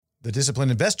The Disciplined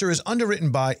Investor is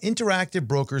underwritten by Interactive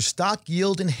Brokers Stock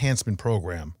Yield Enhancement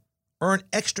Program. Earn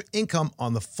extra income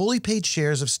on the fully paid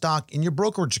shares of stock in your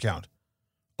brokerage account.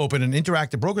 Open an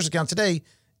Interactive Brokers account today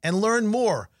and learn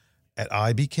more at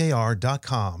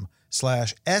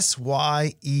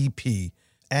ibkr.com/SYEP.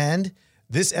 And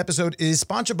this episode is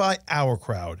sponsored by Our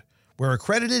Crowd, where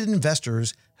accredited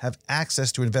investors have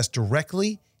access to invest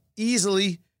directly,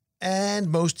 easily, and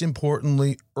most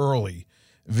importantly, early.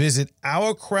 Visit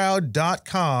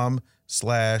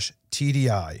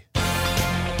ourcrowd.com/TDI.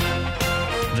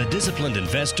 The Disciplined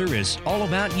Investor is all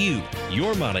about you,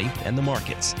 your money, and the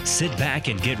markets. Sit back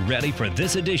and get ready for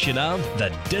this edition of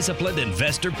the Disciplined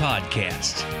Investor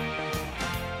Podcast.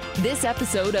 This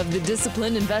episode of The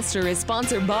Disciplined Investor is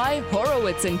sponsored by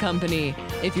Horowitz & Company.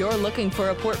 If you're looking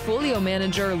for a portfolio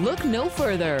manager, look no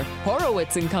further.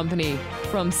 Horowitz & Company.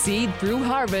 From seed through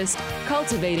harvest,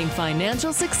 cultivating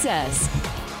financial success.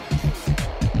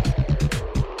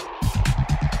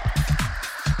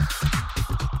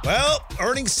 Well,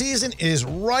 earnings season is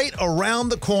right around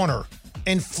the corner.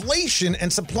 Inflation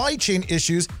and supply chain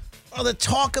issues are the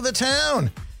talk of the town.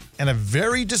 And a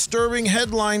very disturbing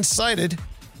headline cited.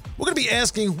 We're going to be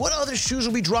asking what other shoes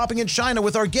will be dropping in China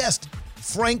with our guest,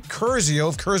 Frank Curzio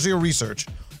of Curzio Research.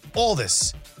 All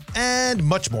this and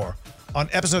much more on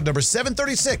episode number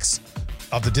 736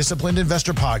 of the Disciplined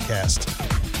Investor Podcast.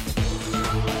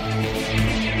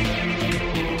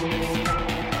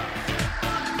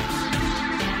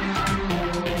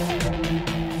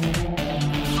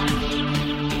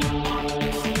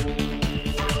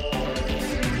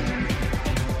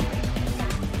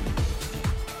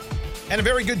 And a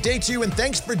very good day to you, and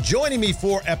thanks for joining me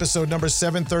for episode number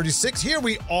 736. Here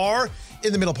we are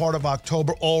in the middle part of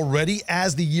October already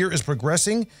as the year is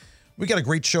progressing. We got a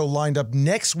great show lined up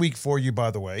next week for you,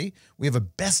 by the way. We have a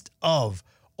best of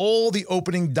all the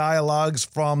opening dialogues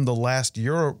from the last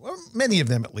year, or many of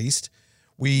them at least.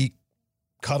 We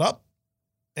cut up,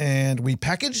 and we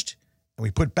packaged, and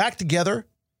we put back together.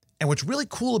 And what's really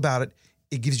cool about it,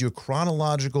 it gives you a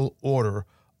chronological order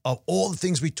of all the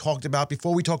things we talked about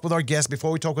before we talk with our guests,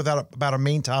 before we talk about our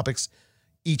main topics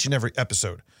each and every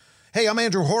episode. Hey, I'm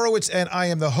Andrew Horowitz, and I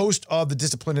am the host of The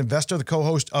Disciplined Investor, the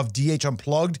co-host of DH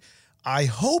Unplugged. I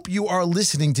hope you are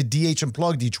listening to DH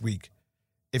Unplugged each week.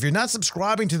 If you're not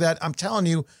subscribing to that, I'm telling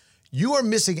you, you are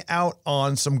missing out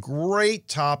on some great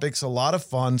topics, a lot of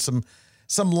fun, some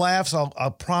laughs,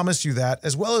 I'll promise you that,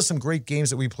 as well as some great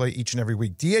games that we play each and every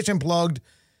week. DH Unplugged,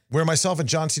 where myself and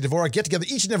John C. Dvorak get together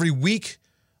each and every week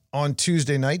on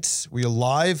Tuesday nights. We are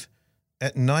live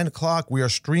at 9 o'clock. We are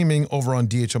streaming over on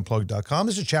dhunplugged.com.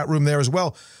 There's a chat room there as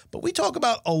well. But we talk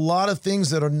about a lot of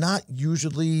things that are not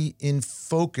usually in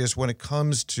focus when it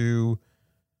comes to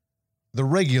the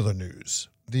regular news.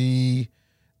 The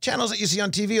channels that you see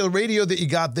on TV or the radio that you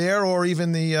got there, or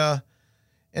even the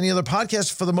any other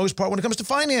podcast for the most part when it comes to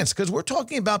finance, because we're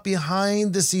talking about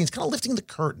behind the scenes, kind of lifting the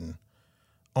curtain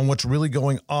on what's really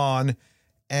going on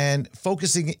and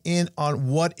focusing in on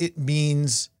what it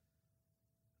means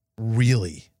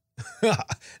really.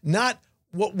 Not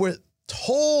what we're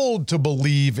told to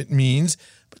believe it means,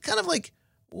 but kind of like,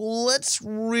 let's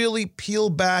really peel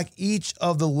back each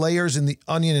of the layers in the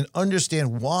onion and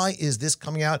understand why is this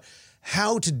coming out,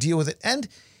 how to deal with it, and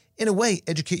in a way,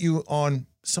 educate you on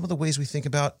some of the ways we think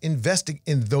about investing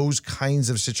in those kinds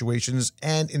of situations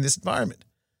and in this environment.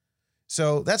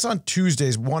 So that's on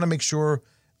Tuesdays. Want to make sure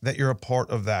that you're a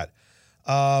part of that.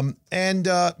 Other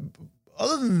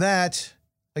than that,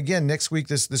 again, next week,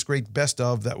 this great best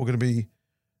of that we're going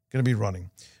to be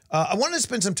running. I wanted to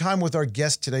spend some time with our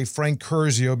guest today, Frank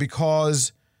Curzio,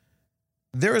 because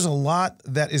there is a lot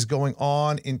that is going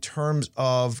on in terms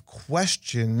of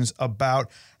questions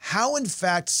about how, in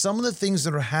fact, some of the things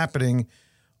that are happening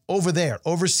over there,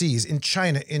 overseas, in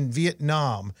China, in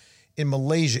Vietnam, in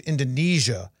Malaysia,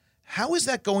 Indonesia, how is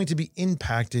that going to be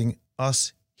impacting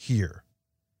us here?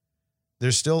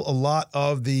 There's still a lot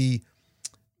of the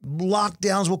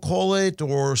lockdowns, we'll call it,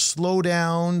 or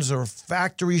slowdowns, or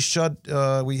factories shut.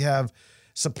 We have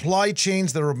supply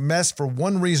chains that are a mess for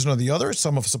one reason or the other.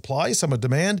 Some of supply, some of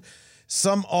demand.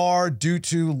 Some are due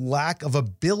to lack of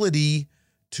ability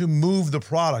to move the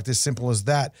product, as simple as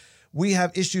that. We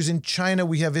have issues in China.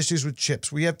 We have issues with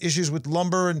chips. We have issues with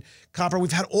lumber and copper.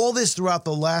 We've had all this throughout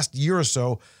the last year or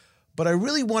so. But I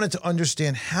really wanted to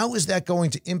understand, how is that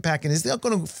going to impact, and is that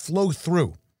going to flow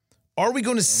through? Are we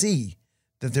going to see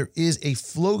that there is a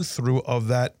flow through of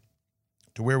that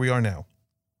to where we are now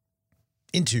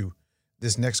into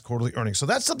this next quarterly earnings? So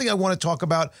that's something I want to talk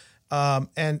about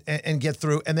and get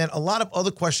through. And then a lot of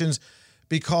other questions,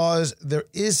 because there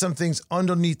is some things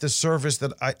underneath the surface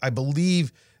that I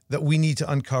believe that we need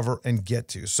to uncover and get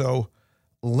to. So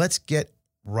let's get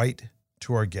right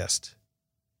to our guest.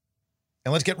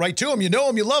 And let's get right to him. You know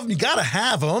him, you love him, you got to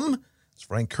have him. It's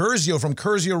Frank Curzio from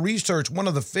Curzio Research, one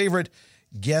of the favorite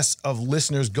guests of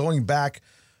listeners going back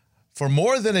for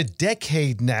more than a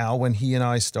decade now when he and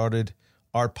I started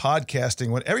our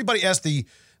podcasting. When everybody asked the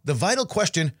vital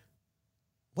question,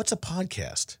 what's a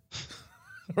podcast?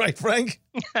 Right, Frank?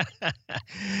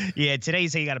 Yeah, today you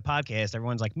say you got a podcast.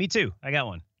 Everyone's like, me too. I got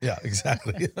one. Yeah,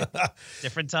 exactly.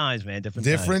 Different times, man.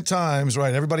 Different times,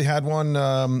 right. Everybody had one.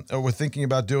 We're thinking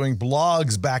about doing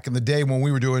blogs back in the day when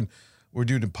we were doing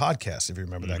podcasts, if you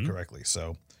remember that correctly.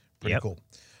 So pretty cool.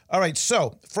 All right,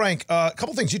 so, Frank, a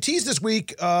couple things. You teased this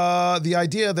week the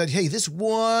idea that, hey, this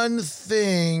one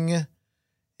thing,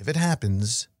 if it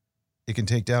happens, it can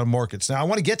take down markets. Now, I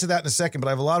want to get to that in a second, but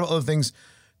I have a lot of other things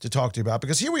to talk to you about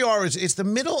because here we are. It's the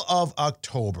middle of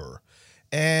October,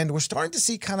 and we're starting to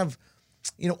see kind of,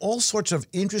 all sorts of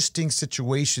interesting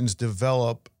situations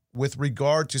develop with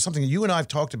regard to something that you and I have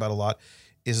talked about a lot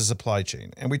is a supply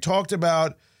chain. And we talked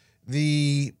about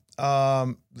the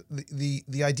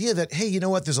idea that, hey, you know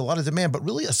what, there's a lot of demand, but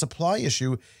really a supply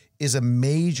issue is a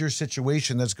major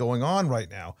situation that's going on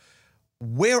right now.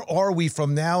 Where are we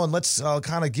from now? And let's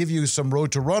kind of give you some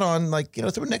road to run on, through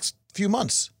the next few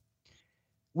months.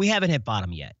 We haven't hit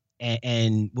bottom yet.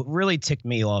 And what really ticked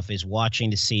me off is watching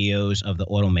the CEOs of the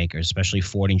automakers, especially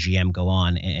Ford and GM, go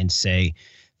on and say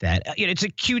that it's a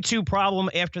Q2 problem.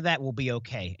 After that, we'll be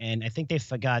okay. And I think they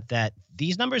forgot that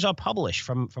these numbers are published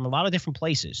from a lot of different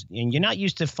places. And you're not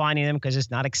used to finding them because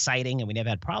it's not exciting and we never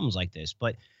had problems like this.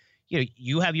 But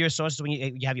you have your sources when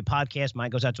you have your podcast. Mine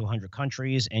goes out to 100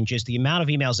 countries, and just the amount of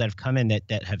emails that have come in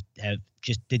that have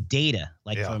just the data,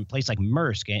 from a place like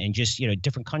Maersk and just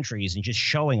different countries and just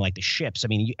showing the ships. I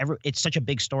mean, it's such a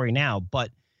big story now,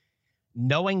 but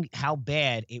knowing how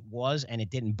bad it was and it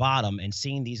didn't bottom, and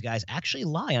seeing these guys actually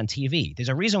lie on TV. There's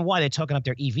a reason why they're talking up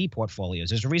their EV portfolios.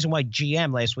 There's a reason why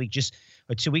GM last week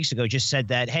or 2 weeks ago just said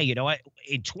that, hey, you know what,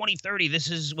 in 2030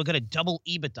 we're going to double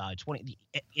EBITDA.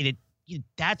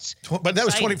 That's but that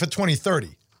was 20 for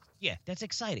 2030. Yeah, that's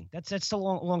exciting. That's still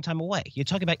a long time away. You're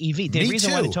talking about EV. The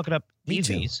reason why they're talking about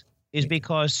EVs is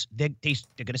because they're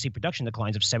going to see production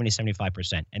declines of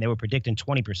 70-75%, and they were predicting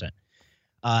 20%.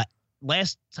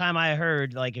 Last time I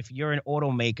heard, if you're an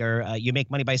automaker, you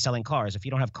make money by selling cars. If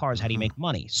you don't have cars, how do you make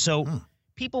money? So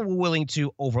people were willing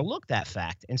to overlook that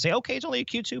fact and say, okay, it's only a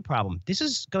Q2 problem. This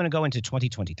is going to go into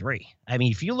 2023. I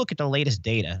mean, if you look at the latest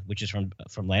data, which is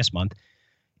from last month,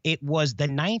 it was the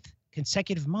 9th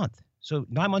consecutive month. So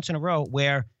 9 months in a row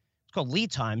where it's called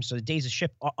lead time. So the days of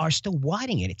ship are still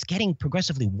widening it. It's getting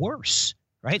progressively worse,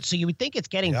 right? So you would think it's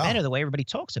getting better the way everybody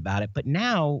talks about it. But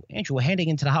now, Andrew, we're heading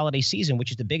into the holiday season, which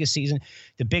is the biggest season,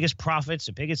 the biggest profits,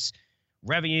 the biggest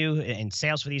revenue and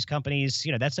sales for these companies.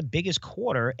 That's the biggest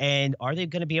quarter. And are they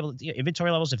going to be able to, inventory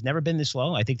levels have never been this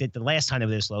low. I think that the last time they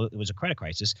were this low, it was a credit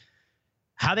crisis.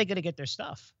 How are they going to get their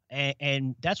stuff?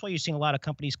 And that's why you're seeing a lot of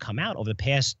companies come out over the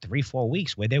past 3-4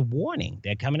 weeks where they're warning.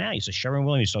 They're coming out. You saw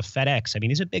Sherwin-Williams, you saw FedEx. I mean,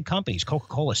 these are big companies.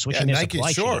 Coca-Cola switching their Nike,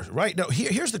 supply chain. Sure, right. Now,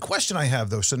 here's the question I have,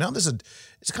 though. So now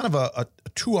it's kind of a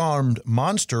two-armed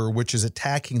monster which is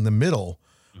attacking the middle,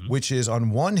 which is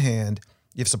on one hand,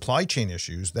 you have supply chain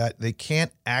issues that they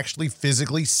can't actually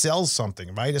physically sell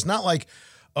something, right? It's not like,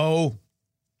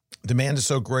 demand is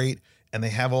so great and they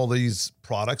have all these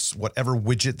products, whatever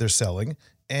widget they're selling,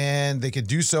 and they could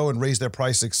do so and raise their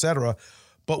price, et cetera.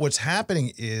 But what's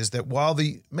happening is that while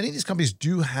many of these companies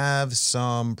do have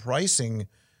some pricing,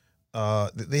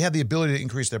 they have the ability to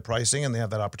increase their pricing and they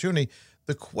have that opportunity.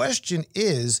 The question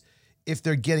is if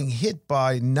they're getting hit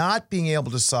by not being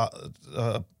able to sell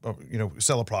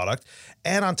a product,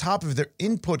 and on top of it, their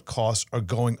input costs are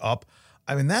going up.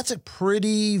 I mean, that's a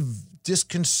pretty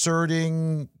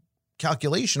disconcerting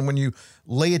calculation when you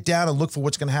lay it down and look for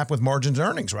what's going to happen with margins and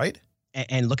earnings, right?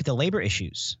 And look at the labor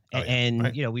issues.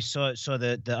 We saw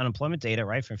the unemployment data,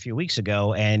 right, from a few weeks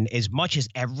ago. And as much as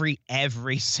every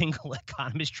single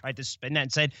economist tried to spin that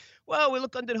and said, well, we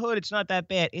look under the hood, it's not that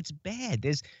bad. It's bad.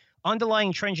 There's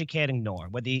underlying trends you can't ignore.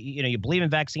 Whether you believe in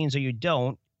vaccines or you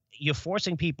don't, you're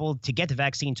forcing people to get the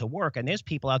vaccine to work. And there's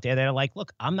people out there that are like,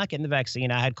 look, I'm not getting the vaccine.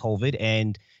 I had COVID,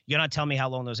 and you're not telling me how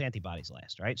long those antibodies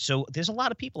last, right? So there's a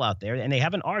lot of people out there, and they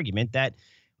have an argument that,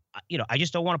 I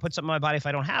just don't want to put something in my body if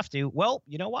I don't have to. Well,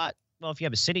 you know what? Well, if you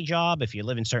have a city job, if you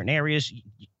live in certain areas,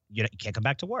 you can't come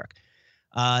back to work.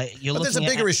 But there's a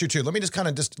bigger issue too. Let me just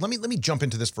let me jump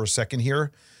into this for a second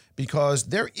here, because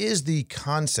there is the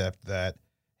concept that,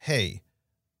 hey,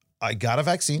 I got a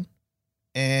vaccine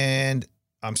and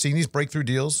I'm seeing these breakthrough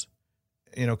deals,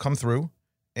 come through,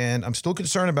 and I'm still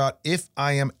concerned about if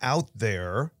I am out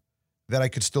there that I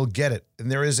could still get it.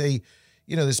 And there is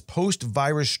this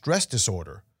post-virus stress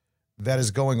disorder that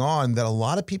is going on that a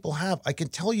lot of people have. I can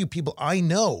tell you people I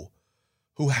know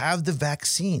who have the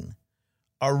vaccine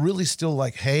are really still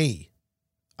like, hey,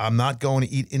 I'm not going to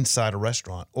eat inside a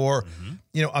restaurant, or,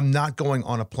 I'm not going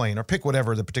on a plane, or pick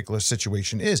whatever the particular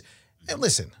situation is. And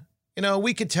listen,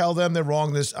 we could tell them they're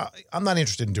wrong. I'm not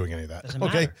interested in doing any of that. Doesn't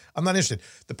okay. matter. I'm not interested.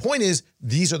 The point is,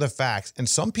 these are the facts. And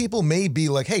some people may be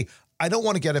like, hey, I don't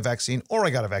want to get a vaccine, or I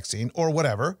got a vaccine, or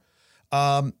whatever.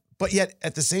 But yet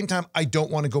at the same time, I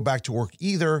don't want to go back to work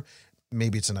either.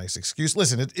 Maybe it's a nice excuse.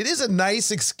 Listen, it is a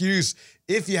nice excuse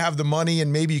if you have the money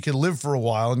and maybe you can live for a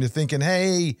while and you're thinking,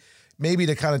 hey, maybe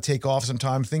to kind of take off some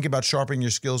time, think about sharpening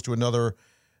your skills to another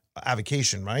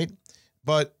avocation, right?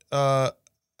 But I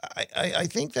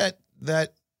think that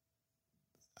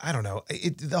I don't know.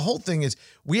 The whole thing is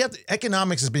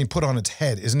economics is being put on its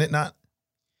head, isn't it not?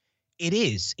 It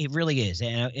is. It really is.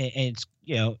 And it's,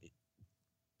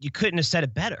 you couldn't have said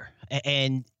it better.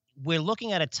 And we're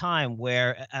looking at a time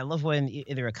where I love when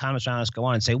either economists or analysts go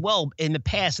on and say, well, in the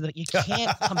past, you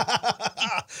can't come.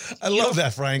 I love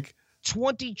that, Frank.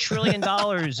 $20 trillion.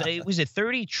 Was it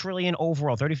 30 trillion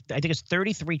overall? I think it's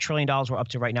 $33 trillion we're up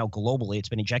to right now globally. It's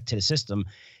been injected to the system.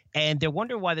 And they're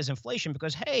wondering why there's inflation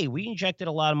because, hey, we injected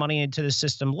a lot of money into the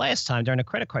system last time during the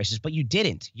credit crisis, but you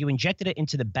didn't. You injected it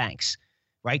into the banks.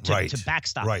 Right? To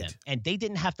backstop them. And they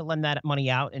didn't have to lend that money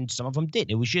out, and some of them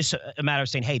did. It was just a matter of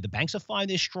saying, hey, the banks are fine,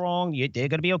 they're strong, they're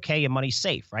going to be okay, your money's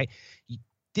safe, right?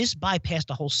 This bypassed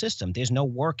the whole system. There's no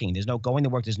working. There's no going to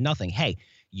work. There's nothing. Hey,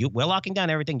 we're locking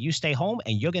down everything. You stay home,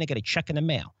 and you're going to get a check in the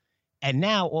mail. And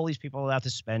now all these people are allowed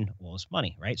to spend all this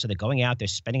money, right? So they're going out, they're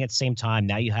spending at the same time.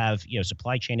 Now you have,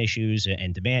 supply chain issues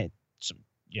and demand,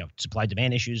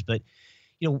 supply-demand issues. But,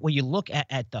 when you look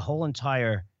at the whole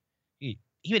entire –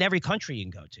 even every country you can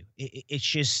go to, it's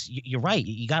just, you're right.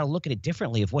 You got to look at it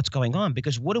differently of what's going on,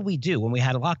 because what do we do when we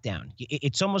had a lockdown?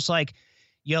 It's almost like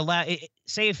you allow,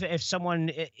 say if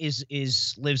someone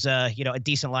lives a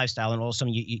decent lifestyle, and all of a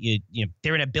sudden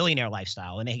they're in a billionaire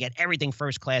lifestyle and they get everything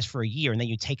first class for a year, and then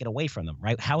you take it away from them,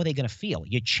 right? How are they going to feel?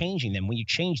 You're changing them. When you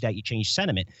change that, you change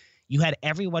sentiment. You had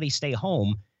everybody stay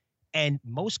home, and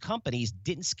most companies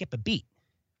didn't skip a beat.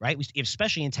 Right,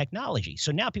 especially in technology.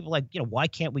 So now people are like, why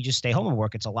can't we just stay home and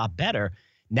work? It's a lot better.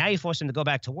 Now you force them to go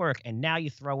back to work, and now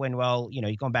you throw in, well,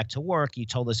 you're going back to work. You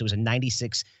told us it was a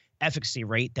 96 efficacy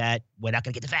rate, that we're not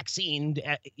going to get the vaccine.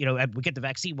 We get the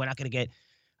vaccine, we're not going to get,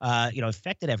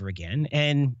 infected ever again.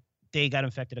 And they got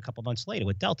infected a couple months later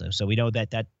with Delta. So we know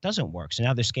that doesn't work. So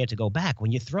now they're scared to go back.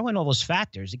 When you throw in all those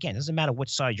factors, again, it doesn't matter which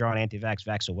side you're on, anti-vax,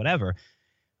 vax, or whatever.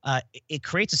 It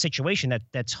creates a situation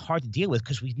that's hard to deal with,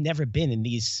 because we've never been in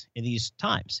these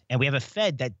times, and we have a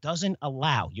Fed that doesn't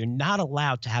allow. You're not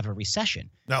allowed to have a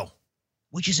recession. No,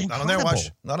 which is incredible.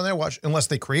 Not on their watch, unless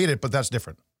they create it, but that's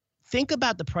different. Think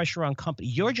about the pressure on company.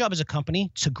 Your job as a company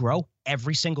to grow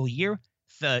every single year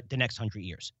for the next 100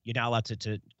 years. You're not allowed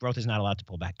to growth is not allowed to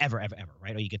pull back ever,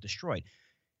 right? Or you get destroyed.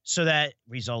 So that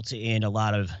results in a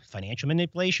lot of financial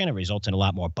manipulation. It results in a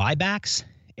lot more buybacks.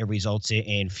 It results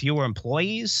in fewer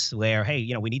employees where,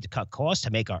 hey, we need to cut costs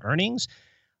to make our earnings.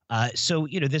 So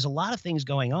there's a lot of things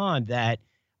going on that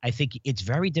I think it's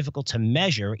very difficult to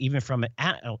measure, even from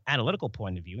an analytical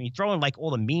point of view. And you throw in like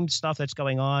all the meme stuff that's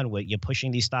going on where you're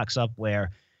pushing these stocks up where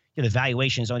the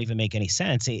valuations don't even make any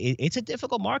sense. It's a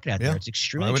difficult market out there. It's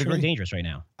extremely dangerous right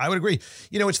now. I would agree.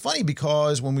 It's funny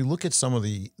because when we look at some of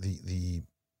the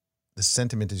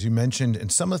sentiment, as you mentioned,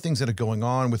 and some of the things that are going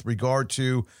on with regard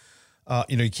to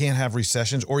you can't have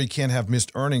recessions or you can't have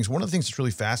missed earnings. One of the things that's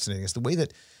really fascinating is the way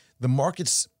that the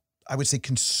markets, I would say,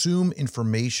 consume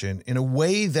information in a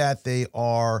way that they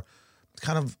are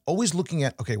kind of always looking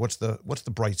at, okay, what's the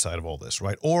bright side of all this,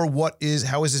 right? Or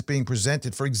how is this being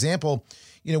presented? For example,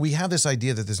 we have this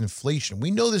idea that there's inflation.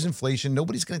 We know there's inflation.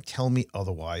 Nobody's going to tell me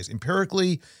otherwise.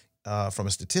 Empirically, from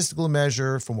a statistical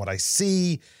measure, from what I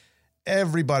see,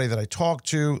 everybody that I talk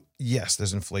to, yes,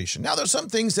 there's inflation. Now, there's some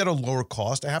things that are lower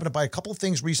cost. I happened to buy a couple of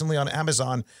things recently on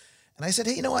Amazon, and I said,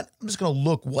 hey, you know what? I'm just going to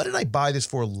look. What did I buy this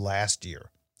for last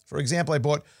year? For example, I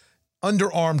bought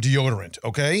underarm deodorant,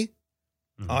 okay,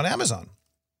 on Amazon.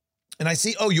 And I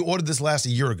see, you ordered this last a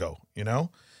year ago,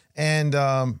 And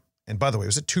by the way, it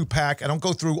was a 2-pack. I don't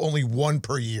go through only one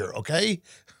per year, okay?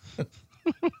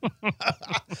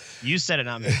 You said it,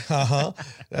 not me.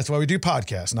 That's why we do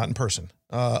podcasts, not in person,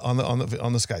 on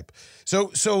the Skype.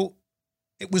 So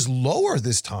it was lower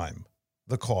this time,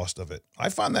 the cost of it. I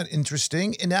found that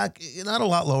interesting, and not a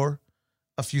lot lower,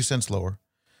 a few cents lower,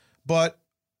 but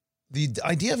the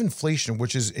idea of inflation,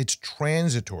 which is it's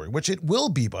transitory, which it will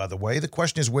be, by the way. The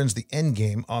question is, when's the end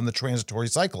game on the transitory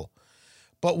cycle?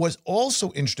 But what's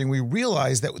also interesting, we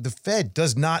realize that the Fed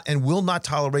does not and will not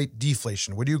tolerate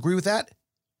deflation. Would you agree with that?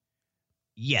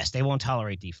 Yes, they won't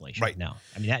tolerate deflation. Right. No.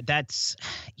 I mean, that's,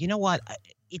 you know what?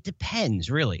 It depends,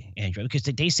 really, Andrew, because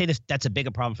they say that's a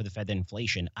bigger problem for the Fed than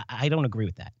inflation. I don't agree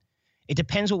with that. It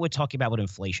depends what we're talking about with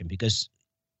inflation, because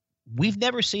we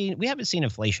haven't seen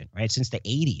inflation, right, since the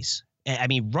 80s. I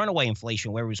mean, runaway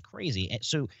inflation where it was crazy. And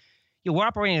so we're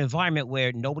operating in an environment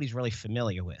where nobody's really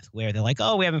familiar with, where they're like,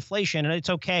 oh, we have inflation and it's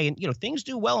okay. And, things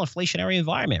do well in inflationary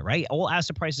environment, right? All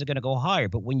asset prices are going to go higher.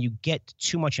 But when you get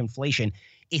too much inflation,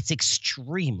 it's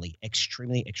extremely,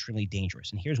 extremely, extremely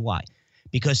dangerous. And here's why.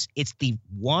 Because it's the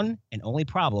one and only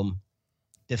problem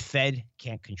the Fed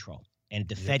can't control. And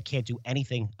the Fed can't do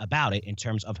anything about it in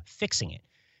terms of fixing it.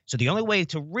 So the only way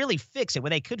to really fix it, where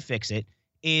they could fix it,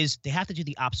 is they have to do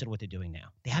the opposite of what they're doing now.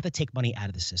 They have to take money out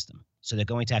of the system. So they're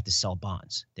going to have to sell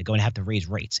bonds. They're going to have to raise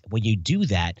rates. When you do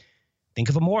that, think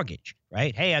of a mortgage,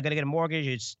 right? Hey, I got to get a mortgage.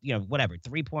 It's, whatever,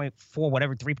 3.4,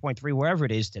 whatever, 3.3, wherever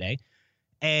it is today.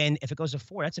 And if it goes to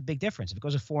 4, that's a big difference. If it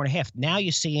goes to 4.5, now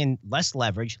you're seeing less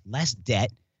leverage, less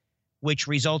debt, which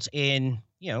results in,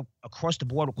 across the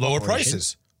board, lower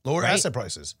prices, lower asset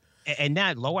prices. And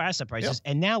that lower asset prices.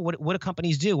 Yeah. And now what do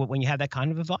companies do when you have that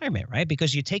kind of environment, right?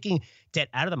 Because you're taking debt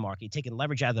out of the market, you're taking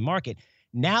leverage out of the market.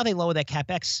 Now they lower their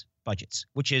CapEx budgets,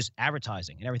 which is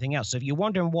advertising and everything else. So if you're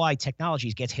wondering why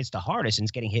technology gets hit the hardest and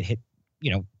it's getting hit,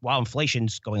 while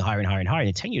inflation's going higher and higher and higher, and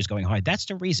the 10 years going higher, that's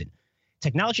the reason.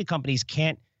 Technology companies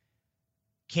can't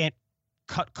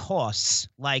cut costs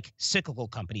like cyclical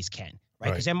companies can, right?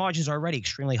 Because their margins are already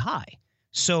extremely high.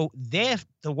 So they're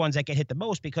the ones that get hit the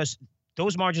most because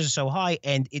those margins are so high,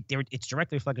 and it's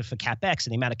directly reflected for CapEx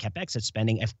and the amount of CapEx it's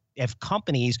spending. If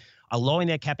companies are lowering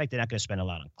their CapEx, they're not going to spend a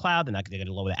lot on cloud. They're going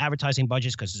to lower their advertising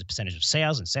budgets because it's a percentage of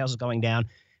sales, and sales is going down.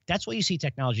 That's why you see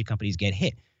technology companies get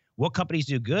hit. What companies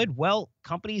do good? Well,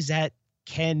 companies that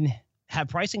can have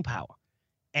pricing power.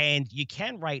 And you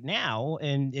can right now,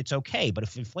 and it's okay. But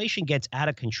if inflation gets out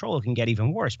of control, it can get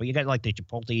even worse. But you got like the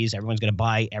Chipotle's, everyone's going to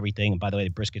buy everything. And by the way,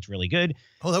 the brisket's really good.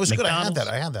 Oh, that was McDonald's, good.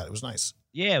 I had that. It was nice.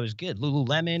 Yeah, it was good.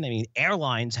 Lululemon. I mean,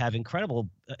 airlines have incredible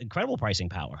pricing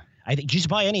power. I think just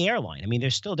buy any airline. I mean, they're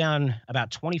still down about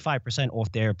 25%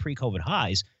 off their pre-COVID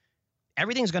highs.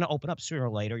 Everything's going to open up sooner or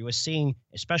later. You were seeing,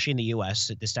 especially in the U.S.,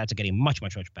 the stats are getting much,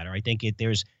 much, much better. I think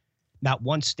there's not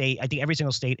one state. I think every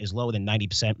single state is lower than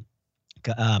 90%.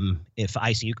 If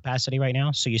ICU capacity right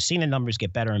now. So you're seeing the numbers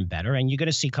get better and better, and you're going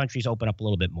to see countries open up a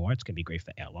little bit more. It's going to be great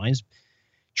for airlines.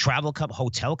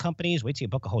 Hotel companies, wait till you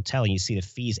book a hotel and you see the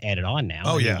fees added on now.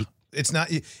 Oh, yeah. It's not.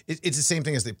 It's the same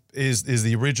thing as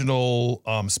the original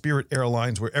Spirit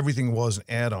Airlines, where everything was an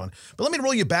add-on. But let me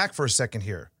roll you back for a second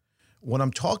here. What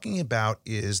I'm talking about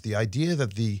is the idea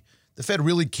that the Fed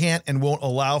really can't and won't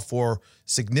allow for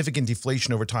significant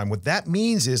deflation over time. What that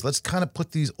means is, let's kind of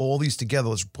put all these together.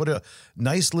 Let's put a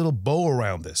nice little bow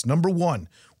around this. Number one,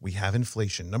 we have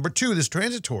inflation. Number two, this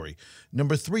transitory.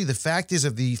 Number three, the fact is,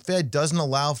 if the Fed doesn't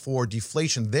allow for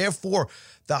deflation, therefore,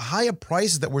 the higher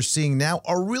prices that we're seeing now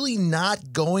are really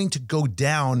not going to go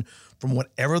down from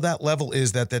whatever that level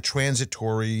is that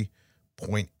transitory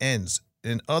point ends.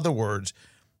 In other words,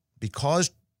 because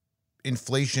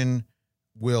inflation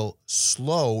will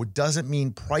slow doesn't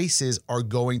mean prices are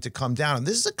going to come down. And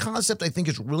this is a concept I think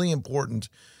is really important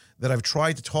that I've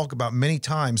tried to talk about many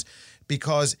times,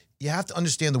 because you have to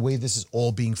understand the way this is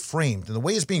all being framed. And the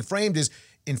way it's being framed is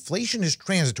inflation is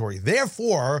transitory.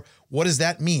 Therefore, what does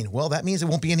that mean? Well, that means there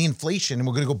won't be any inflation and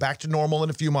we're going to go back to normal in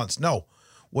a few months. No.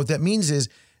 What that means is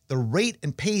the rate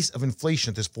and pace of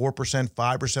inflation at this 4%,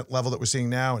 5% level that we're seeing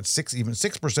now, and even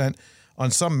 6%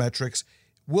 on some metrics,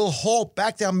 will halt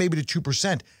back down maybe to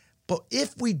 2%. But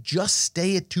if we just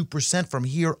stay at 2% from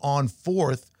here on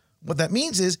forth, what that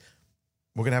means is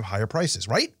we're going to have higher prices,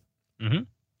 right? Mm-hmm.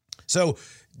 So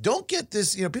don't get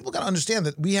this, people got to understand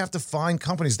that we have to find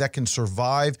companies that can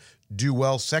survive, do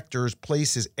well, sectors,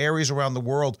 places, areas around the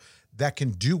world that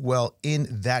can do well in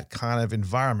that kind of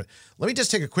environment. Let me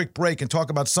just take a quick break and talk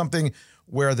about something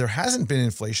where there hasn't been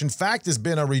inflation. In fact, there's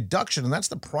been a reduction, and that's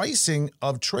the pricing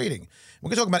of trading. We're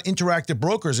going to talk about Interactive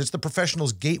Brokers. It's the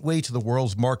professional's gateway to the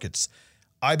world's markets.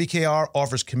 IBKR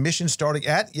offers commissions starting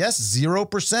at,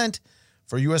 0%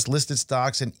 for U.S.-listed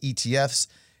stocks and ETFs,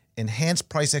 enhanced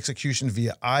price execution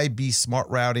via IB Smart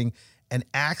Routing, and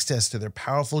access to their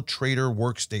powerful trader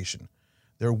workstation.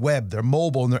 Their web, their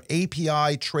mobile, and their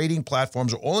API trading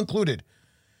platforms are all included.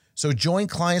 So join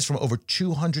clients from over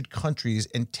 200 countries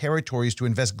and territories to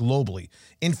invest globally.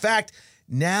 In fact,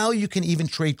 now you can even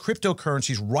trade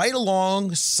cryptocurrencies right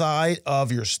alongside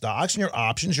of your stocks and your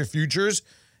options, your futures,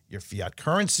 your fiat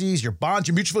currencies, your bonds,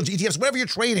 your mutual funds, ETFs, whatever you're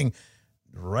trading.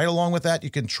 Right along with that, you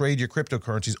can trade your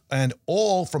cryptocurrencies, and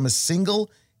all from a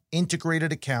single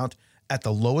integrated account at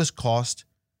the lowest cost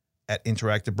at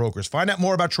Interactive Brokers. Find out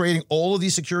more about trading all of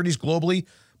these securities globally,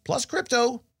 plus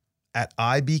crypto, at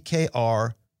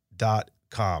ibkr.com.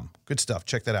 Good stuff.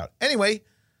 Check that out. Anyway,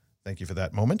 thank you for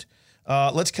that moment.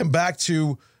 Let's come back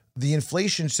to the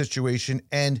inflation situation.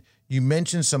 And you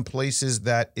mentioned some places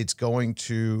that it's going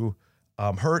to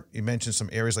hurt. You mentioned some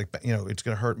areas like, it's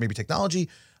going to hurt maybe technology,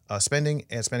 spending,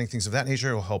 things of that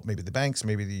nature. It will help maybe the banks,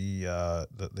 maybe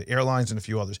the airlines, and a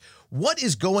few others. What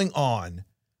is going on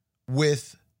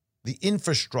with the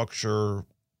infrastructure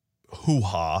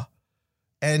hoo-ha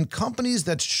and companies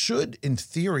that should, in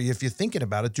theory, if you're thinking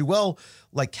about it, do well,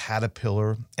 like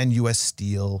Caterpillar and U.S.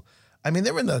 Steel? I mean,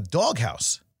 they're in the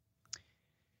doghouse.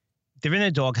 They're in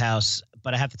the doghouse,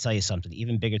 but I have to tell you something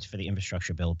even bigger for the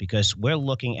infrastructure bill, because we're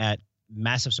looking at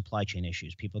massive supply chain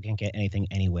issues. People can't get anything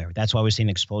anywhere. That's why we're seeing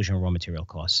an explosion in raw material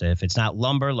costs. If it's not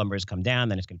lumber has come down,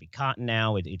 then it's going to be cotton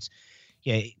now. It's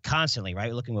constantly, right?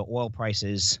 We're looking at oil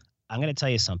prices. I'm going to tell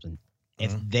you something.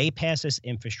 If they pass this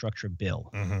infrastructure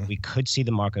bill, we could see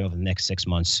the market over the next 6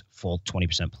 months fall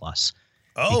 20% plus.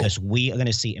 Because we are going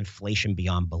to see inflation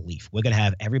beyond belief. We're going to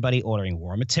have everybody ordering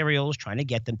raw materials, trying to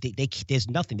get them. There's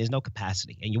nothing. There's no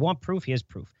capacity. And you want proof? Here's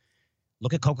proof.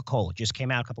 Look at Coca-Cola. Just came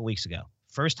out a couple of weeks ago.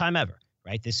 First time ever,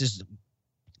 right? This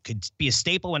could be a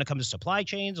staple when it comes to supply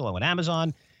chains, along with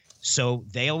Amazon. So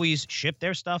they always ship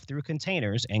their stuff through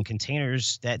containers, and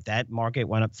containers, that market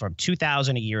went up from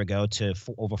 $2,000 a year ago to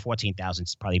over $14,000.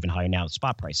 It's probably even higher now at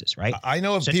spot prices, right? I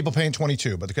know of people paying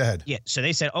 $22, but go ahead. Yeah. So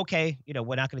they said, okay, we're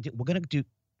going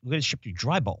to ship you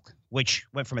dry bulk, which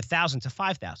went from $1,000 to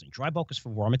 $5,000. Dry bulk is for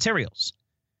raw materials.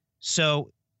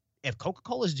 So if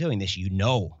Coca-Cola is doing this,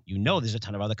 there's a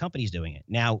ton of other companies doing it.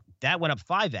 Now, that went up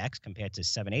 5x compared to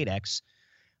 8x.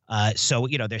 So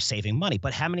they're saving money.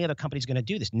 But how many other companies are going to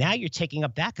do this? Now you're taking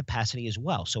up that capacity as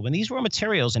well. So when these raw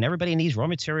materials, and everybody needs raw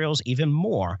materials even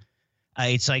more,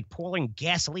 it's like pouring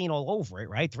gasoline all over it,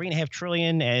 right? $3.5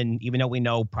 trillion. And even though we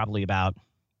know probably about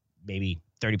maybe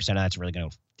 30% of that's really going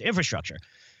to infrastructure,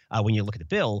 when you look at the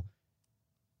bill,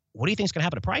 what do you think is going to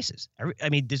happen to prices? I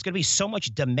mean, there's going to be so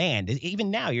much demand. Even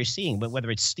now you're seeing, but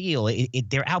whether it's steel,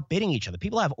 they're outbidding each other.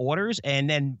 People have orders, and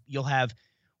then you'll have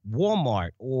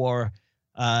Walmart or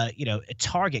a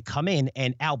Target come in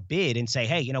and outbid and say,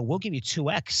 hey, we'll give you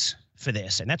 2x for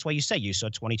this. And that's why you saw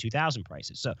 22,000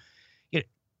 prices. So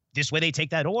this way they take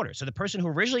that order. So the person who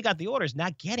originally got the order is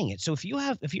not getting it. So if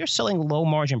you're selling low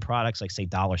margin products like, say,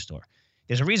 Dollar Store,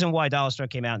 there's a reason why Dollar Store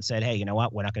came out and said, hey, you know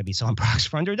what? We're not going to be selling products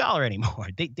for under $1 anymore.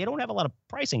 They don't have a lot of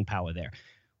pricing power there,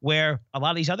 where a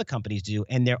lot of these other companies do,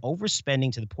 and they're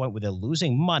overspending to the point where they're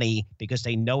losing money because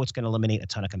they know it's going to eliminate a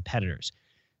ton of competitors.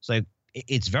 So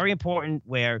it's very important,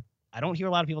 where I don't hear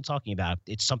a lot of people talking about.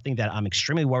 It's something that I'm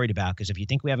extremely worried about, because if you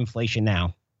think we have inflation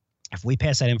now, if we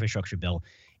pass that infrastructure bill,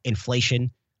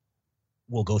 inflation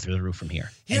will go through the roof from here.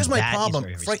 Here's my problem.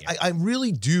 Frank, I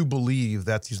really do believe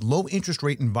that these low interest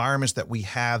rate environments that we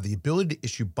have, the ability to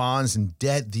issue bonds and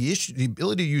debt, the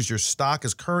ability to use your stock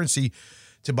as currency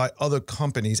to buy other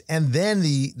companies, and then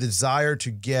the desire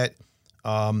to get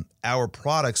our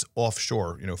products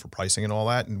offshore, for pricing and all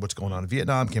that, and what's going on in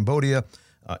Vietnam, Cambodia,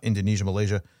 Indonesia,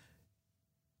 Malaysia.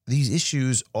 These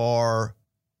issues are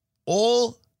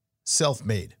all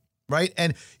self-made, right?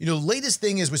 And, the latest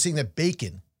thing is we're seeing that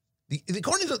bacon,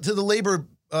 according to the Labor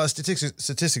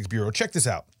Statistics Bureau, check this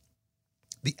out.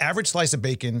 The average slice of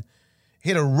bacon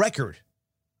hit a record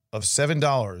of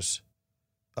 $7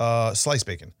 slice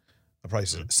bacon. The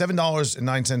price is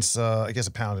 $7.09, I guess,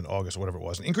 a pound in August or whatever it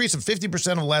was. An increase of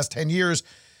 50% over the last 10 years.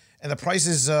 And the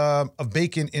prices of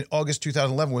bacon in August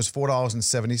 2011 was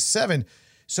 $4.77.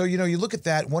 So, you look at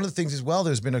that. One of the things as well,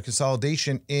 there's been a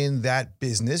consolidation in that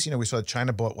business. We saw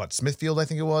China bought, Smithfield, I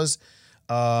think it was.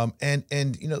 And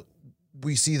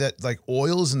we see that, like,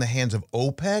 oil is in the hands of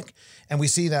OPEC. And we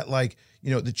see that, like,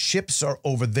 the chips are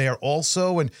over there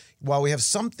also. And while we have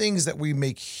some things that we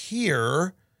make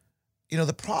here,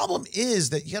 the problem is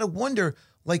that you got to wonder,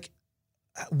 like,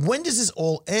 when does this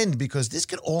all end? Because this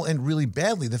could all end really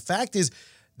badly. The fact is,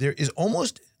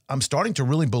 I'm starting to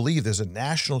really believe there's a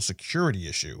national security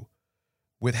issue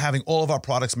with having all of our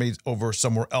products made over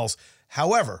somewhere else.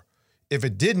 However, if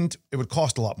it didn't, it would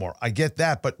cost a lot more. I get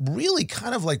that. But really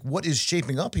kind of like what is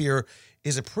shaping up here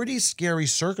is a pretty scary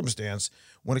circumstance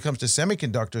when it comes to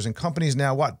semiconductors, and companies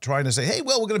now trying to say, hey,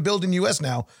 well, we're going to build in the U.S.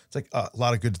 now. It's like a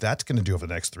lot of good that's going to do over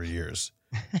the next 3 years.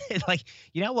 Like,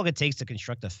 how long it takes to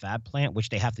construct a fab plant, which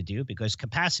they have to do because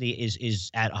capacity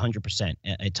is at 100%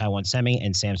 at Taiwan Semi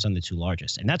and Samsung, the two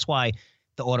largest. And that's why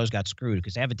the autos got screwed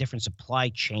because they have a different supply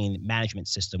chain management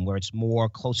system where it's more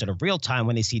closer to real time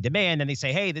when they see demand and they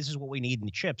say, hey, this is what we need in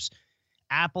the chips.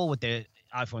 Apple with their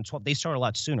iPhone 12, they started a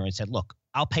lot sooner and said, look,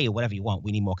 I'll pay you whatever you want.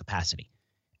 We need more capacity.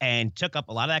 And took up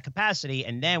a lot of that capacity.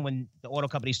 And then when the auto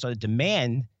companies started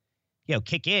demand,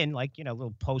 kick in, like, a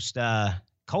little post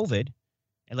COVID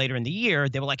and later in the year,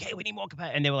 they were like, hey, we need more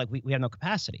capacity. And they were like, we have no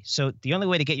capacity. So the only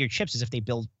way to get your chips is if they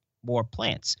build more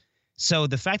plants. So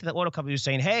the fact that the auto company was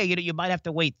saying, hey, you might have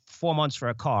to wait 4 months for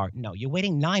a car. No, you're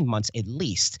waiting 9 months at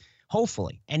least,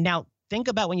 hopefully. And now think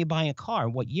about when you're buying a car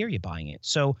and what year you're buying it.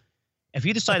 So if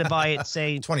you decide to buy it,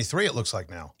 say 23, it looks like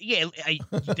now. Yeah,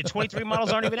 the 23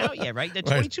 models aren't even out yet, right? The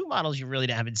 22 models you really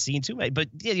haven't seen too many, but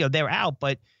they're out.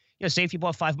 But say if you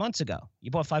bought 5 months ago,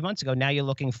 now you're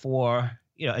looking for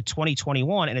a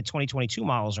 2021 and a 2022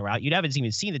 models are out. You haven't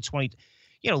even seen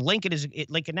the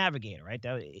Lincoln Navigator, right?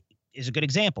 That is a good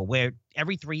example where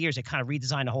every 3 years they kind of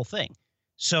redesign the whole thing.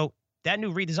 So that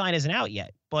new redesign isn't out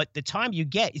yet, but the time you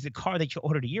get is the car that you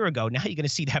ordered a year ago. Now you're going to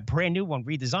see that brand new one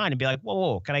redesigned and be like,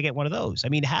 whoa, can I get one of those? I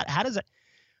mean, how does it?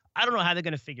 I don't know how they're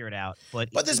going to figure it out, but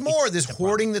there's more. There's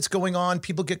hoarding that's going on.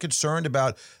 People get concerned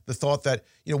about the thought that,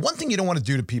 one thing you don't want to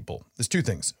do to people. There's two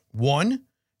things. One,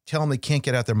 tell them they can't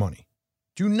get out their money.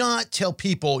 Do not tell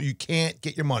people you can't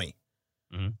get your money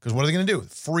because what are they going to do?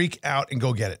 Freak out and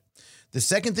go get it. The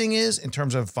second thing is, in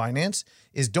terms of finance,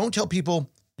 is don't tell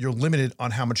people you're limited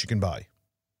on how much you can buy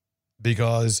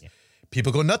because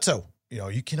people go nutso.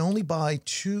 You can only buy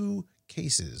 2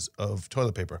 cases of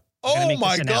toilet paper. Oh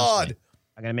my God.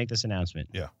 I'm going to make this announcement.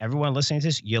 Yeah. Everyone listening to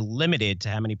this, you're limited to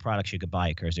how many products you could buy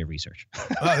at Curzio Research.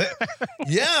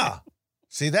 Yeah.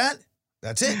 See that?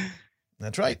 That's it.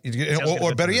 That's right.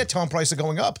 Or better yet, tell them prices are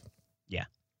going up. Yeah.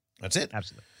 That's it.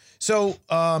 Absolutely. So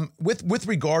with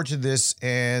regard to this,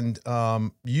 and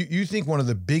you think one of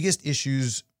the biggest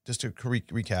issues, just to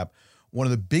recap, one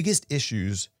of the biggest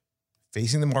issues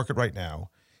facing the market right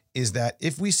now is that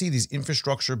if we see these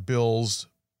infrastructure bills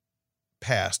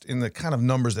passed in the kind of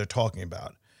numbers they're talking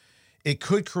about, it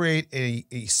could create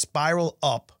a spiral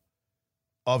up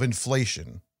of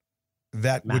inflation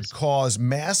that would cause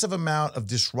massive amount of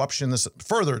disruption,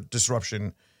 further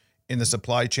disruption in the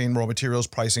supply chain, raw materials,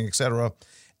 pricing, et cetera,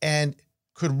 and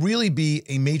could really be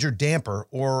a major damper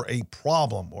or a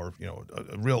problem or,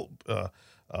 a real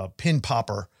pin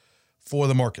popper for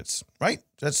the markets, right?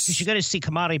 That's you're going to see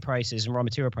commodity prices and raw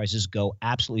material prices go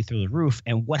absolutely through the roof.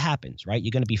 And what happens, right?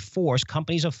 You're going to be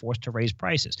companies are forced to raise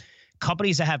prices.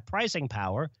 Companies that have pricing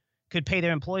power could pay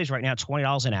their employees right now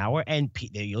 $20 an hour, and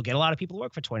you'll get a lot of people to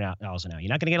work for $20 an hour. You're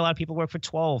not going to get a lot of people to work for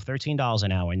 $12, $13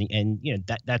 an hour. And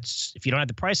that's if you don't have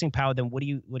the pricing power, then what do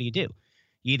you do?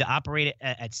 You either operate it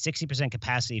at 60%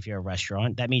 capacity if you're a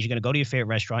restaurant. That means you're going to go to your favorite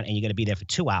restaurant and you're going to be there for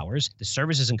 2 hours. The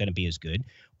service isn't going to be as good.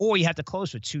 Or you have to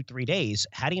close for 2-3 days.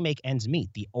 How do you make ends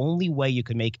meet? The only way you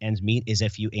can make ends meet is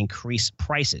if you increase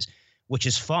prices, which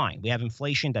is fine. We have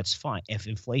inflation. That's fine. If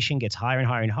inflation gets higher and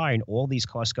higher and higher and all these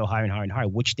costs go higher and higher and higher,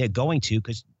 which they're going to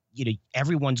because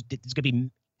everyone's – it's going to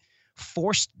be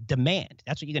forced demand.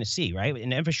 That's what you're going to see, right? In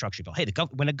the infrastructure bill. Hey,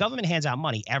 when the government hands out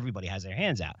money, everybody has their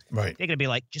hands out. Right. They're going to be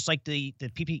like, just like the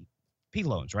PPP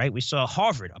loans, right? We saw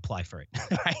Harvard apply for it,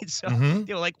 right? So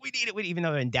they were like, we need it. Even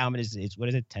though the endowment is what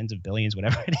is it, tens of billions,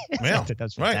 whatever it is. Yeah.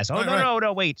 That's right. That's,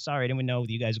 no, wait, sorry, I didn't even know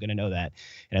you guys are going to know that.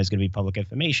 And it's going to be public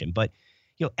information. But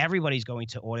everybody's going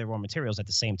to order raw materials at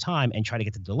the same time and try to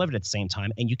get them delivered at the same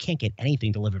time. And you can't get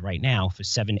anything delivered right now for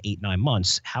 7, 8, 9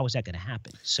 months. How is that going to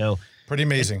happen? So pretty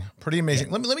amazing. Yeah.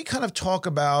 Let me kind of talk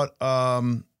about,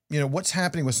 what's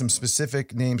happening with some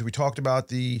specific names. We talked about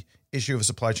the issue of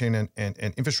supply chain and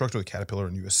infrastructure with Caterpillar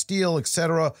and U.S. Steel, et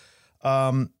cetera.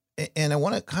 And I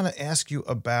want to kind of ask you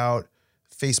about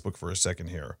Facebook for a second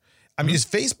here. I mean, is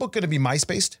Facebook going to be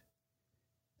MySpace?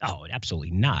 Oh,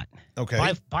 absolutely not. Okay.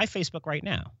 Buy Facebook right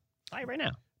now. Buy it right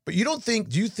now. But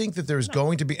do you think that there's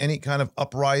going to be any kind of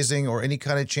uprising or any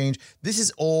kind of change? This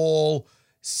is all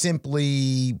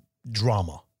simply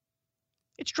drama.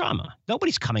 It's drama.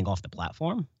 Nobody's coming off the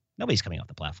platform.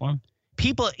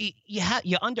 People,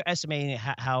 you're underestimating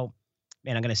how,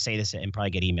 man, I'm going to say this and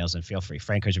probably get emails and feel free.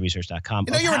 FrankCurzioResearch.com.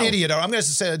 You're an idiot. I'm going to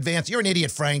say advance. You're an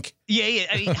idiot, Frank. Yeah.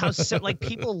 I mean,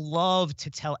 people love to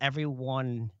tell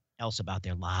everyone else about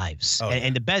their lives.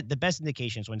 And the best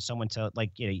indication is when someone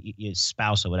your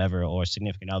spouse or whatever or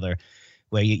significant other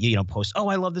where you post, oh,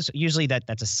 I love this. Usually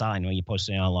that's a sign when you post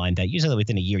it online that usually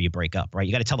within a year you break up, right?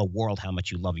 You got to tell the world how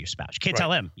much you love your spouse. You can't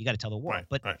tell them. You got to tell the world.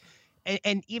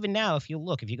 And even now, if you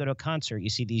go to a concert, you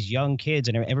see these young kids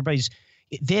and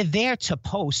they're there to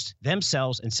post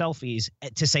themselves and selfies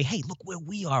to say, hey, look where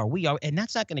we are. And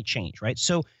that's not going to change, right?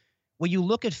 So when you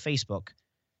look at Facebook,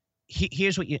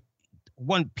 here's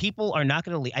when people are not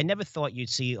going to leave, I never thought you'd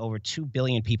see over 2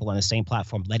 billion people on the same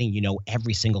platform letting you know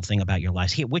every single thing about your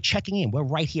lives. Here, we're checking in. We're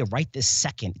right here, right this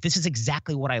second. This is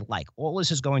exactly what I like. All this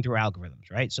is going through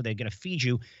algorithms, right? So they're going to feed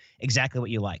you exactly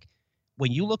what you like.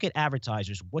 When you look at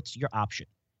advertisers, what's your option?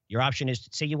 Your option is,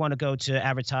 say you want to go to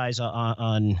advertise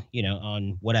on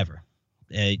whatever,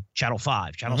 Channel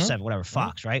 5, Channel 7, whatever,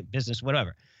 Fox, right? Business,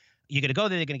 whatever. You're going to go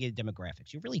there, they're going to get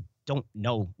demographics. You really don't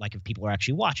know, like, if people are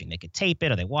actually watching. They could tape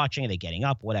it. Are they watching? Are they getting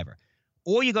up? Whatever.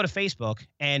 Or you go to Facebook,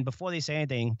 and before they say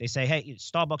anything, they say, hey,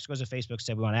 Starbucks goes to Facebook,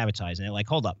 said we want to advertise. And they're like,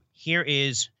 hold up. Here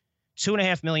is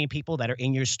 2.5 million people that are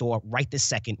in your store right this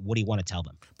second. What do you want to tell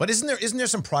them? But isn't there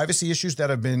some privacy issues that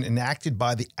have been enacted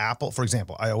by the Apple, for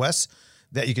example, iOS,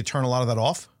 that you could turn a lot of that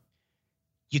off?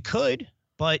 You could.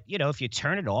 But, if you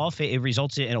turn it off, it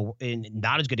results in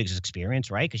not as good as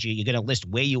experience, right? Because you're going to list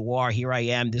where you are. Here I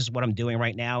am. This is what I'm doing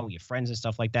right now. Your friends and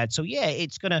stuff like that. So, yeah,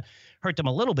 it's going to hurt them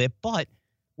a little bit. But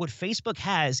what Facebook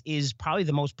has is probably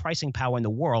the most pricing power in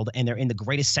the world, and they're in the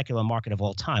greatest secular market of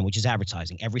all time, which is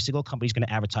advertising. Every single company is going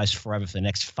to advertise forever for the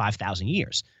next 5,000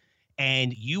 years.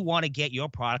 And you want to get your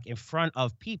product in front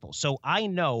of people. So I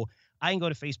know I can go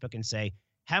to Facebook and say,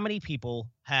 how many people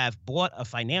have bought a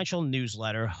financial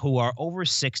newsletter who are over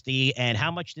 60, and how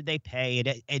much did they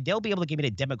pay? And they'll be able to give me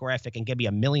the demographic and give me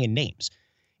a million names,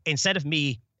 instead of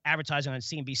me advertising on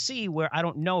CNBC where I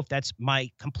don't know if that's my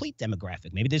complete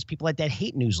demographic. Maybe there's people that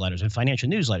hate newsletters and financial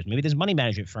newsletters. Maybe there's money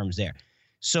management firms there.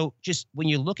 So just when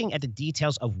you're looking at the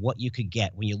details of what you could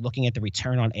get, when you're looking at the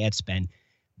return on ad spend,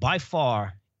 by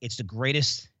far, it's the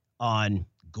greatest on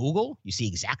Google. You see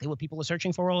exactly what people are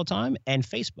searching for all the time, and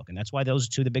Facebook. And that's why those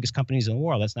are two of the biggest companies in the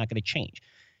world. That's not going to change.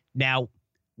 Now,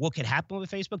 what could happen with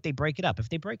Facebook? They break it up. If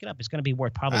they break it up, it's going to be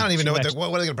worth probably. I don't even know what are they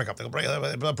going to break up. They'll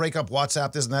break up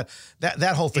WhatsApp, this and that.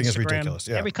 That whole thing Instagram, is ridiculous.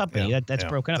 Yeah. Every company that's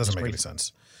broken up. Doesn't make any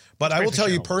sense. But I will tell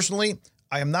you personally,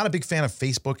 I am not a big fan of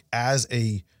Facebook as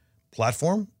a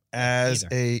platform, as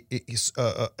a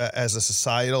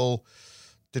societal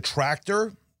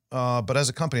detractor. But as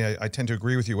a company, I tend to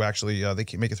agree with you, actually. They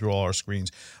can make it through all our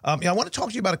screens. I want to talk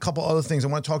to you about a couple other things. I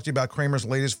want to talk to you about Cramer's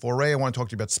latest foray. I want to talk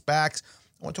to you about SPACs.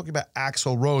 I want to talk to you about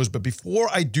Axl Rose. But before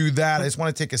I do that, I just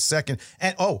want to take a second.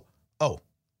 And, and I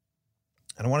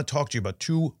want to talk to you about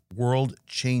two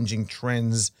world-changing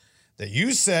trends that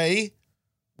you say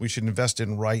we should invest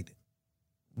in right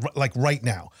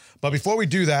now. But before we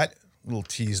do that, a little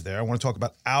tease there, I want to talk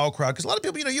about OurCrowd. Because a lot of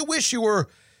people, you wish you were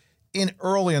in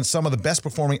early on some of the best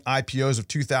performing IPOs of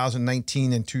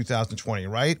 2019 and 2020,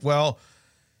 right? Well,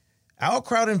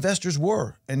 OurCrowd investors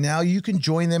were, and now you can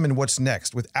join them in what's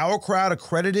next. With OurCrowd,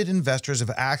 accredited investors have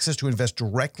access to invest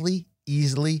directly,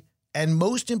 easily, and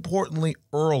most importantly,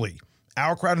 early.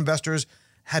 OurCrowd investors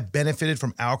have benefited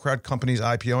from OurCrowd companies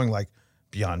IPOing like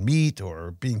Beyond Meat or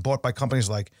being bought by companies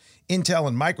like Intel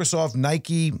and Microsoft,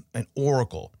 Nike, and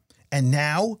Oracle. And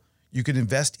now you can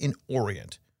invest in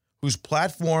Orient, whose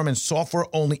platform and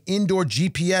software-only indoor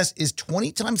GPS is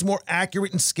 20 times more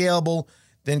accurate and scalable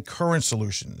than current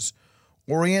solutions.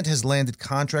 Orient has landed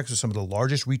contracts with some of the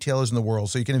largest retailers in the world,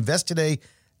 so you can invest today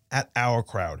at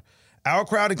OurCrowd.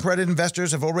 OurCrowd accredited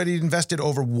investors have already invested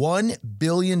over $1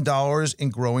 billion in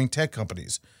growing tech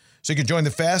companies. So you can join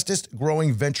the fastest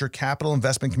growing venture capital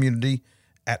investment community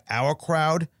at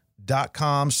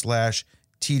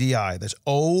OurCrowd.com/TDI. That's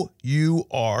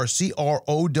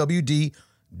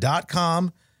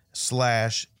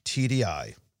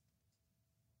OurCrowd.com/TDI.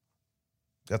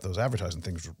 Got those advertising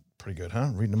things pretty good, huh?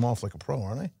 Reading them off like a pro,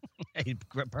 aren't I? Hey,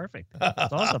 perfect.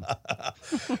 That's awesome.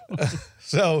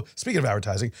 So, speaking of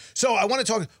advertising, so I want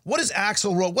to talk. What is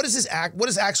Axl Rose? What is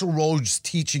Axl Rose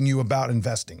teaching you about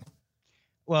investing?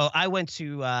 Well, I went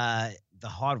to the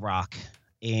Hard Rock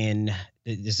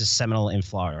this is Seminole in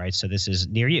Florida, right? So this is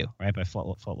near you, right? By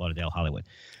Fort Lauderdale, Hollywood.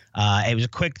 It was a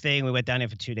quick thing. We went down there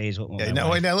for 2 days.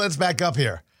 Now let's back up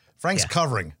here. Frank's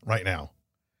covering right now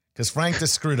because Frank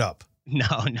just screwed up. No.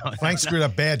 Frank screwed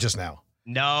up bad just now.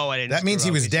 No, I didn't. That means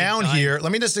he was down here.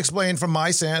 Let me just explain from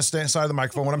my side of the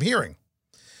microphone what I'm hearing.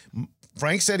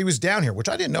 Frank said he was down here, which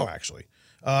I didn't know actually,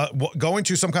 going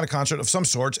to some kind of concert of some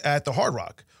sorts at the Hard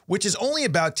Rock, which is only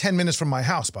about 10 minutes from my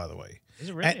house, by the way. Is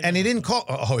it really? And he didn't call.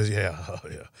 Oh, yeah.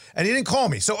 And he didn't call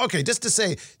me. So, okay, just to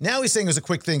say, now he's saying it was a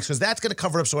quick thing because that's going to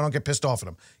cover it up so I don't get pissed off at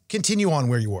him. Continue on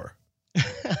where you were.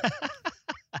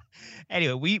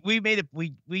 Anyway,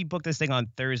 we booked this thing on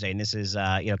Thursday, and this is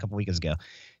a couple weekends ago.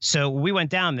 So we went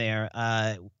down there.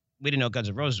 We didn't know Guns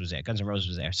N' Roses was there. Guns N' Roses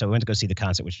was there, so we went to go see the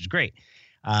concert, which was great.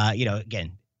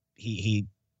 Again, he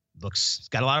looks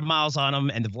got a lot of miles on him,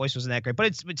 and the voice wasn't that great, but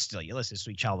it's still, you listen to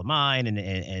Sweet Child of Mine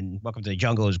and Welcome to the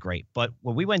Jungle is great. But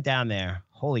when we went down there,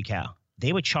 holy cow,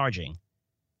 they were charging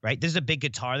right? This is a big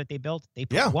guitar that they built. They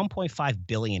put $1.5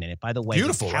 billion in it. By the way,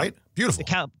 beautiful, right? Beautiful.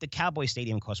 The Cowboy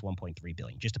Stadium cost $1.3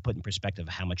 billion, just to put in perspective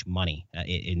how much money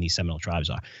in these Seminole tribes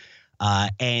are.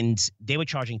 And they were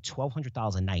charging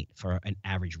 $1,200 a night for an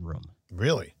average room.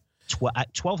 Really?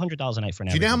 $1,200 a night for an average room.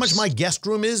 Do you know how much my guest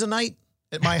room is a night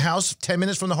at my house, 10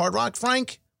 minutes from the Hard Rock,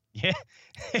 Frank? Yeah.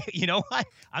 You know what?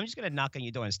 I'm just going to knock on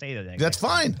your door and stay there. That's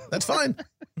fine. That's fine.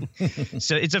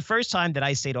 So it's the first time that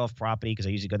I stayed off property because I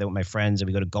usually go there with my friends and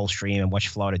we go to Gulfstream and watch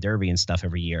Florida Derby and stuff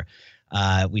every year.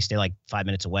 We stay like 5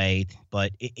 minutes away,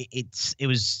 but it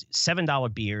was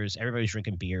 $7 beers. Everybody's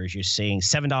drinking beers. You're seeing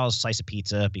 $7 slice of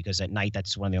pizza because at night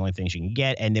that's one of the only things you can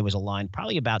get. And there was a line,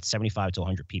 probably about 75 to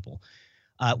 100 people.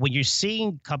 When you're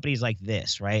seeing companies like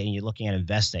this, right, and you're looking at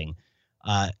investing,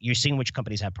 you're seeing which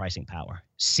companies have pricing power.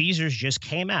 Caesars just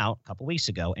came out a couple weeks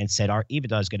ago and said our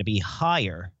EBITDA is going to be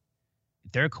higher.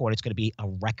 Third quarter, it's going to be a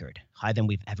record, higher than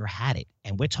we've ever had it.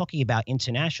 And we're talking about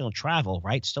international travel,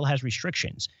 right? Still has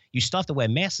restrictions. You still have to wear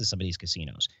masks in some of these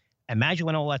casinos. Imagine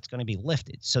when all that's going to be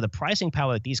lifted. So the pricing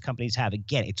power that these companies have,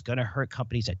 again, it's going to hurt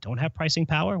companies that don't have pricing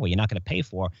power, well, you're not going to pay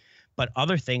for. But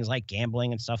other things like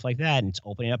gambling and stuff like that, and it's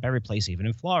opening up every place, even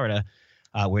in Florida,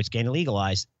 where it's getting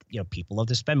legalized. You know, people love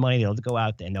to spend money. They love to go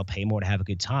out there and they'll pay more to have a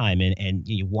good time. And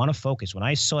you want to focus. When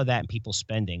I saw that and people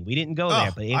spending, we didn't go there,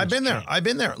 but I've been there. I've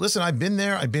been there. Listen, I've been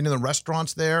there. I've been in the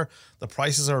restaurants there. The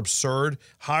prices are absurd,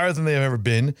 higher than they've ever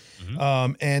been.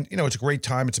 Mm-hmm. And, you know, it's a great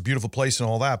time. It's a beautiful place and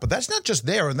all that. But that's not just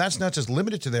there. And that's not just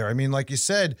limited to there. I mean, like you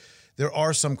said, there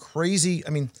are some crazy,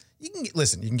 I mean, you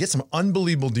can get some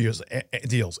unbelievable deals.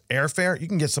 Airfare, you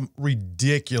can get some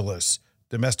ridiculous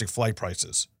domestic flight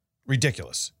prices.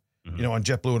 Ridiculous. Mm-hmm. You know, on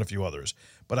JetBlue and a few others.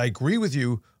 But I agree with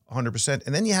you 100%.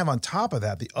 And then you have on top of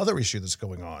that the other issue that's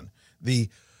going on.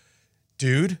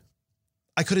 Dude,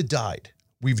 I could have died.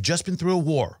 We've just been through a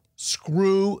war.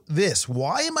 Screw this.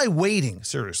 Why am I waiting?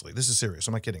 Seriously, this is serious.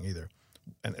 I'm not kidding either.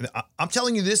 And I'm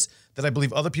telling you this, that I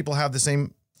believe other people have the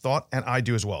same thought, and I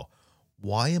do as well.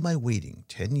 Why am I waiting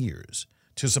 10 years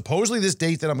to supposedly this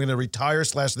date that I'm going to retire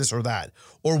 / this or that,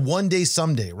 or one day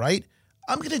someday, right?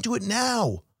 I'm going to do it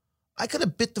now. I could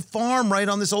have bit the farm right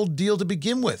on this old deal to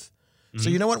begin with. Mm-hmm. So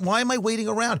you know what? Why am I waiting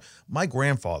around? My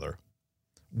grandfather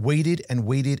waited and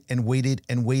waited and waited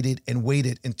and waited and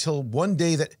waited until one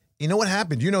day that, you know what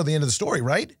happened? You know the end of the story,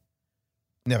 right?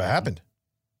 Never happened.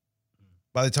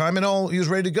 By the time he was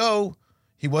ready to go,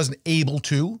 he wasn't able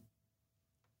to,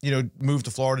 move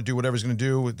to Florida, do whatever he's going to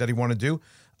do that he wanted to do.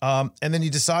 And then he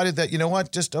decided that, you know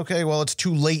what, it's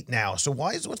too late now. So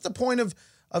what's the point of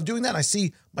doing that? I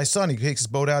see my son, he takes his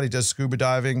boat out, he does scuba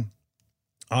diving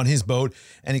on his boat,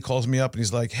 and he calls me up and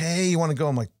he's like, hey, you want to go?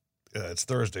 I'm like, it's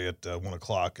Thursday at 1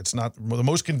 o'clock. It's not the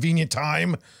most convenient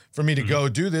time for me to go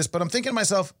do this, but I'm thinking to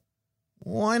myself,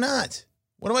 why not?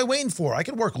 What am I waiting for? I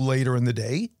can work later in the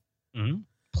day. Mm-hmm.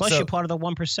 Plus, you're part of the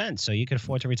 1%, so you can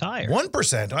afford to retire.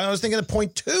 1%? I was thinking of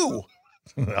 0.2.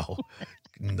 No,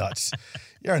 nuts.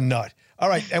 You're a nut. All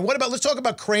right, and let's talk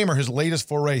about Cramer, his latest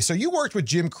foray. So you worked with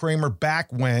Jim Cramer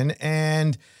back when,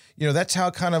 and, that's how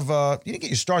kind of, you didn't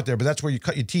get your start there, but that's where you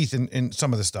cut your teeth in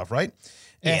some of this stuff, right?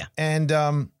 Yeah. And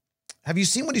have you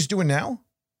seen what he's doing now?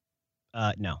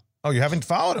 No. Oh, you haven't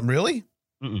followed him, really?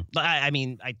 Mm-mm. I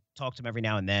mean, I talk to him every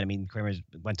now and then. I mean, Kramer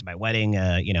went to my wedding,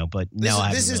 but no, I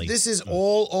haven't really. This is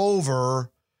all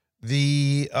over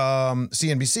the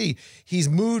CNBC. He's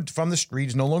moved from the street.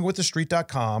 He's no longer with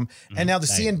thestreet.com. And now the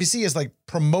CNBC is like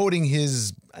promoting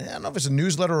his, I don't know if it's a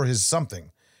newsletter or his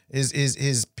something,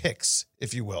 his picks,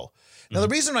 if you will. Now, the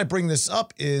reason I bring this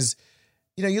up is,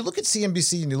 you look at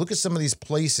CNBC and you look at some of these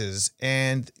places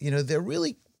and, they're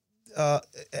really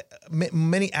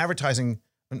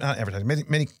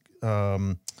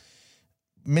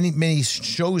many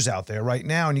shows out there right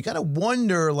now, and you got to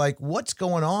wonder what's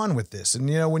going on with this.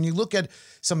 And when you look at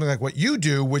something like what you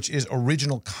do, which is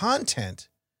original content,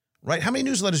 right? How many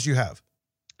newsletters do you have?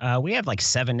 We have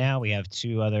 7 now. We have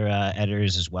 2 other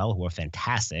editors as well who are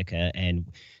fantastic, and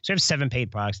so we have 7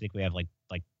 paid products. I think we have like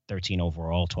 13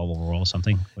 overall, 12 overall,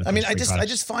 something. I mean, I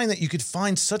just find that you could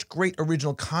find such great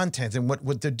original content, and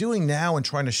what they're doing now and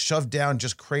trying to shove down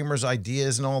just Cramer's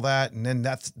ideas and all that, and then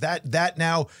that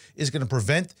now is going to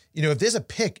prevent, if there's a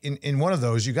pick in one of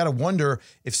those, you got to wonder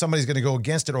if somebody's going to go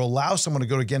against it or allow someone to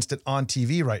go against it on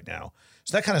TV right now.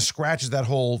 So that kind of scratches that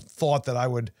whole thought that I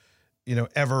would,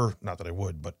 ever, not that I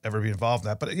would, but ever be involved in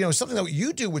that. But, something that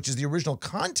you do, which is the original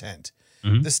content,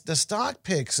 the stock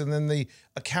picks and then the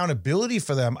accountability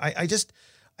for them. I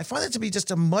find that to be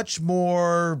just a much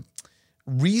more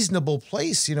reasonable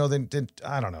place, then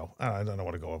I don't know. I don't know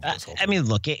what to go over this whole thing. I mean,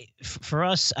 look, for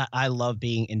us, I love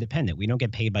being independent. We don't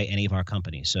get paid by any of our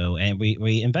companies. So, and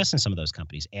we invest in some of those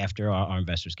companies after our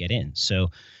investors get in. So,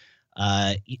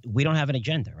 we don't have an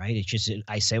agenda, right? It's just,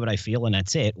 I say what I feel and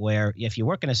that's it. Where if you're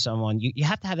working as someone, you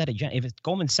have to have that agenda. If it's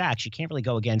Goldman Sachs, you can't really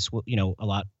go against what, a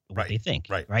lot of what they think,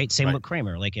 right? Same with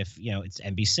Kramer. Like if, it's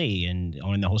NBC and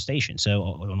owning the whole station, so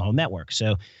on the whole network.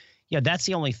 So, that's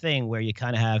the only thing where you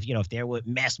kind of have, if there were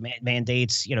mass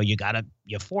mandates,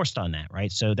 you're forced on that, right?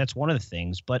 So that's one of the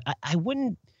things. But I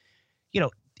wouldn't,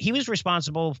 he was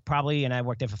responsible probably, and I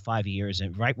worked there for 5 years,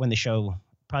 and right when the show,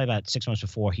 probably about 6 months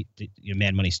before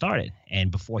Mad Money started, and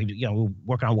before we were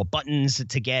working on what buttons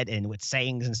to get and with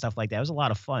sayings and stuff like that. It was a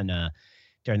lot of fun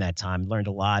during that time. Learned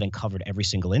a lot and covered every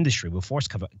single industry. We were forced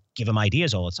to give him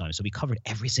ideas all the time. So we covered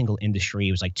every single industry.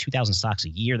 It was like 2,000 stocks a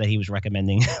year that he was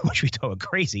recommending, which we thought were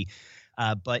crazy.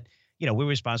 But we were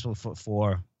responsible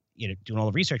for doing all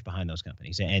the research behind those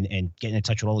companies and getting in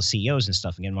touch with all the CEOs and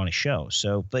stuff and getting them on a show.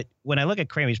 So, but when I look at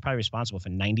Kramer, he's probably responsible for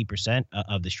 90%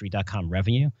 of the Street.com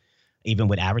revenue, even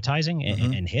with advertising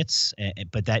and hits.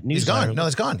 But that news, he's gone. No,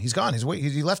 it's gone. He's gone.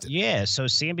 He left it. Yeah. So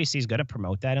CNBC is going to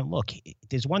promote that. And look,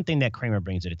 there's one thing that Kramer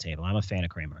brings to the table. I'm a fan of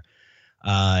Kramer,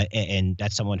 and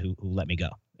that's someone who let me go,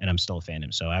 and I'm still a fan of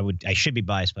him. So I should be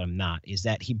biased, but I'm not. Is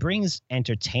that he brings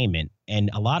entertainment, and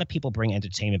a lot of people bring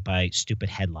entertainment by stupid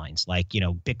headlines, like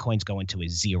Bitcoin's going to a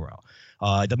zero.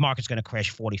 The market's going to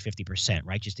crash 40-50%,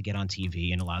 right, just to get on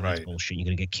TV, and a lot of that's bullshit. You're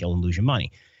going to get killed and lose your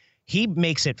money. He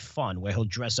makes it fun where he'll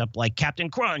dress up like Captain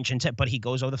Crunch, but he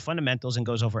goes over the fundamentals and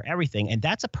goes over everything. And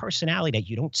that's a personality that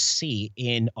you don't see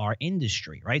in our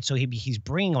industry, right? So he's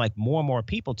bringing like more and more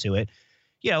people to it.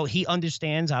 He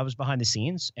understands. I was behind the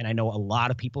scenes, and I know a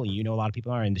lot of people, and a lot of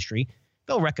people in our industry.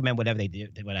 They'll recommend whatever they do,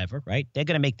 whatever, right? They're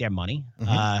going to make their money,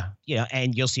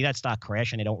 and you'll see that stock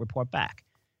crash, and they don't report back.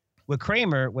 With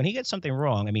Kramer, when he gets something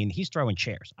wrong, I mean, he's throwing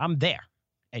chairs. I'm there.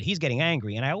 And he's getting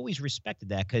angry. And I always respected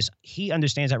that because he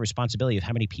understands that responsibility of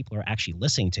how many people are actually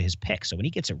listening to his picks. So when he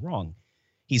gets it wrong,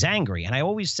 he's angry. And I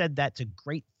always said that's a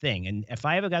great thing. And if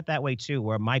I ever got that way too,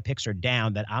 where my picks are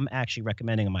down, that I'm actually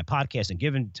recommending on my podcast and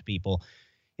giving to people,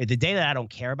 the day that I don't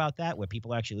care about that, where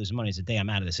people are actually losing money, is the day I'm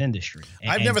out of this industry.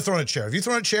 I've never thrown a chair. Have you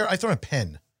thrown a chair? I've thrown a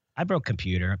pen. I broke a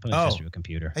computer. I put a history of a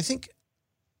computer. I think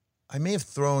I may have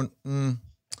thrown...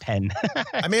 pen.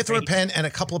 I may have thrown a pen and a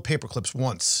couple of paper clips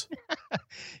once.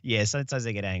 Yeah, sometimes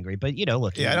I get angry, but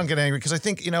look. Yeah, I don't get angry because I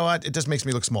think what, it just makes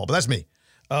me look small. But that's me.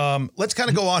 Let's kind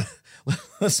of go on.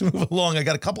 Let's move along. I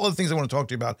got a couple other things I want to talk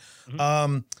to you about. I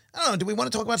don't know. Do we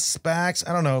want to talk about SPACs?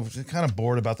 I don't know. I'm kind of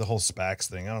bored about the whole SPACs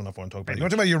thing. I don't know if I want to talk about it. You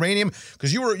want to talk about uranium?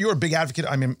 Because you were a big advocate.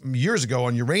 I mean, years ago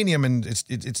on uranium, and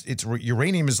it's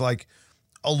uranium is like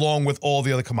along with all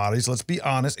the other commodities. Let's be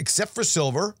honest, except for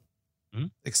silver.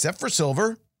 Except for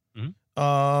silver.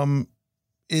 Are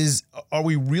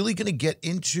we really going to get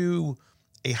into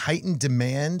a heightened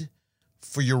demand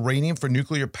for uranium, for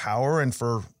nuclear power, and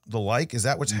for the like? Is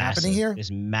that what's happening here? There's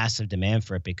massive demand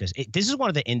for it because this is one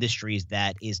of the industries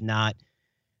that is not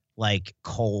like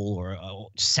coal or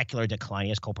secular decline.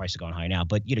 Yes, coal prices are going high now,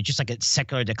 but just like a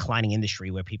secular declining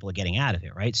industry where people are getting out of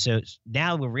it, right? So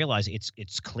now we realize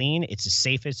it's clean, it's the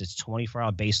safest, it's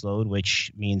 24-hour base load,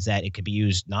 which means that it could be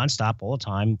used nonstop all the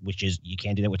time, which is you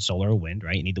can't do that with solar or wind,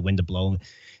 right? You need the wind to blow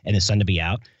and the sun to be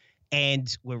out.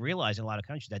 And we're realizing in a lot of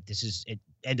countries that this is it,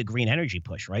 and the green energy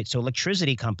push, right? So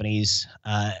electricity companies,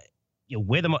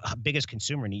 we're the biggest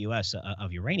consumer in the U.S.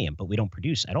 Of uranium, but we don't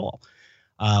produce at all.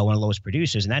 One of the lowest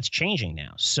producers, and that's changing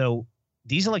now. So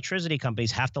these electricity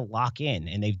companies have to lock in,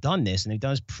 and they've done this, and they've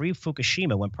done this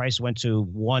pre-Fukushima when price went to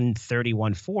 130,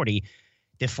 140.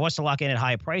 They're forced to lock in at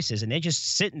higher prices, and they're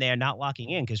just sitting there not locking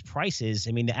in because prices,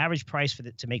 I mean, the average price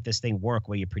to make this thing work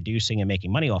where you're producing and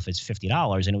making money off is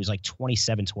 $50, and it was like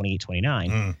 $27, $28,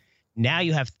 $29. Now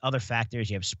you have other factors.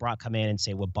 You have Sprott come in and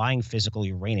say, we're buying physical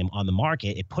uranium on the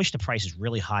market. It pushed the prices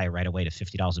really high right away to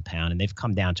 $50 a pound, and they've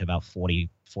come down to about $44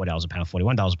 a pound,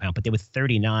 $41 a pound, but they were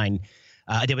 $39.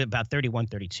 They were about $31,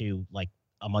 $32 like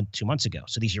a month, 2 months ago.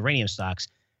 So these uranium stocks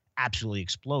absolutely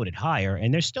exploded higher,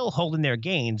 and they're still holding their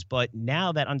gains. But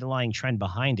now that underlying trend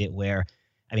behind it where,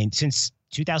 I mean, since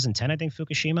 2010, I think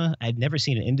Fukushima, I've never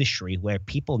seen an industry where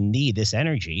people need this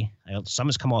energy. Some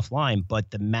has come offline,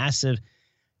 but the massive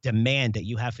demand that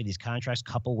you have for these contracts,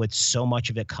 coupled with so much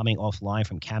of it coming offline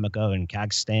from Cameco and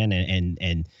Kazakhstan,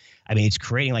 and I mean, it's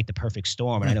creating like the perfect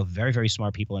storm. And I know very, very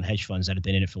smart people in hedge funds that have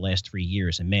been in it for the last 3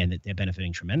 years, and man, they're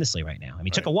benefiting tremendously right now. I mean,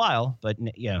 it took a while, but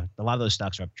a lot of those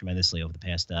stocks are up tremendously over the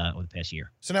past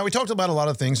year. So now we talked about a lot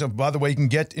of things. By the way, you can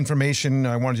get information.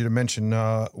 I wanted you to mention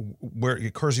where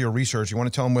Curzio Research. You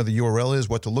want to tell them where the URL is,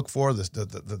 what to look for,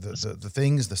 the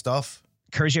things, the stuff.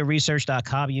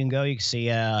 CurzioResearch.com. You can go. You can see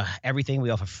everything.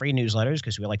 We offer free newsletters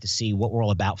because we like to see what we're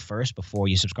all about first before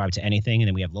you subscribe to anything. And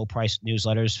then we have low price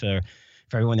newsletters for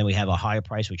everyone. Then we have a higher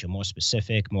price, which are more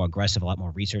specific, more aggressive. A lot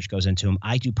more research goes into them.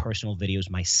 I do personal videos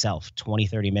myself, 20,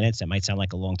 30 minutes. That might sound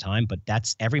like a long time, but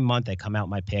that's every month I come out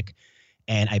my pick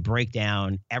and I break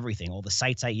down everything, all the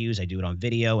sites I use. I do it on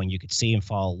video, and you could see and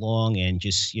follow along. And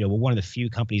just, we're one of the few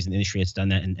companies in the industry that's done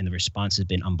that, and the response has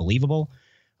been unbelievable.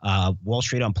 Wall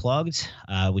Street Unplugged.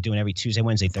 We're doing every Tuesday,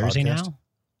 Wednesday, Thursday now,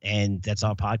 and that's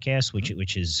our podcast,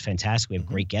 which is fantastic. We have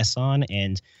great guests on,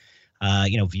 and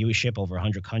viewership over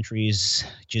 100 countries.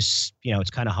 Just it's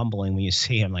kind of humbling when you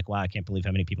see. I'm like, wow, I can't believe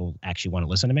how many people actually want to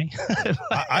listen to me.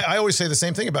 I always say the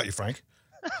same thing about you, Frank.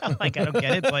 I'm like, I don't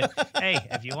get it, but hey,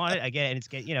 if you want it, I get it. And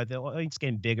it's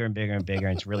getting bigger and bigger and bigger,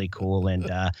 and it's really cool. And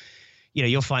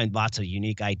you'll find lots of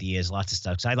unique ideas, lots of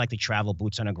stuff. So I'd like to travel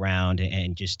boots on the ground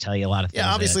and just tell you a lot of things.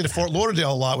 Yeah, obviously to Fort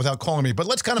Lauderdale a lot without calling me, but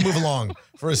let's kind of move along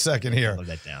for a second here. Slow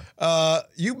that down.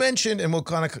 You mentioned, and we'll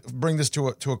kind of bring this to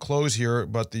a close here,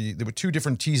 but there were two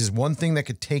different teases. One thing that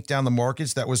could take down the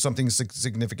markets, that was something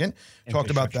significant. Talked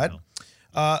about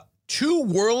that. Two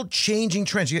world-changing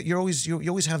trends. You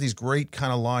always have these great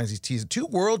kind of lines, these teases. Two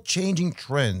world-changing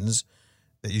trends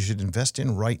that you should invest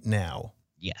in right now.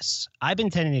 Yes, I've been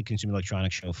attending the Consumer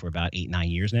Electronics Show for about 8-9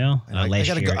 years now. I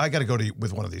got to go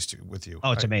with one of these two with you.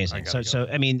 Oh, it's amazing. So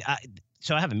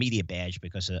I have a media badge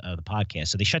because of the podcast.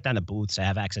 So they shut down the booths. I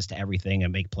have access to everything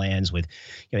and make plans with,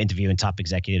 interviewing top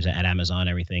executives at Amazon.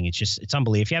 Everything. It's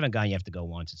unbelievable. If you haven't gone, you have to go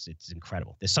once. It's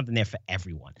incredible. There's something there for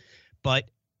everyone. But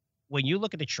when you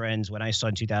look at the trends, when I saw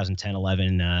in 2010,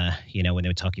 11, when they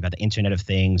were talking about the Internet of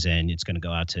Things and it's going to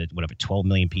go out to 12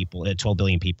 billion people.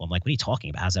 I'm like, what are you talking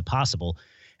about? How's that possible?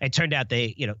 And it turned out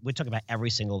we're talking about every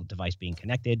single device being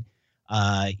connected,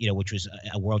 which was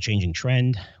a world-changing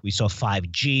trend. We saw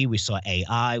 5G, we saw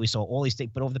AI, we saw all these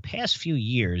things. But over the past few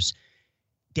years,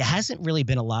 there hasn't really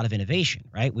been a lot of innovation,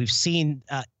 right? We've seen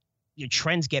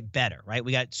trends get better, right?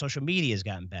 We got social media has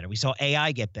gotten better. We saw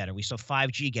AI get better. We saw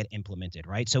 5G get implemented,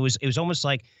 right? So it was almost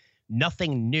like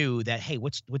nothing new that, hey,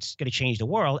 what's going to change the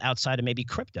world outside of maybe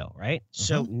crypto, right? Mm-hmm.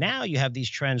 So now you have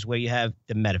these trends where you have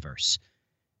the metaverse.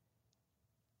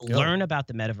 Learn about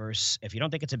the metaverse. If you don't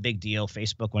think it's a big deal,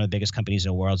 Facebook, one of the biggest companies in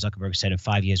the world, Zuckerberg said in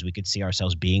 5 years we could see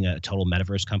ourselves being a total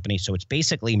metaverse company. So it's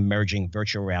basically merging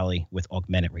virtual reality with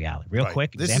augmented reality.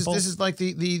 Quick example. This is like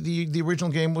the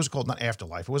original game was called not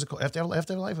Afterlife. What was it called?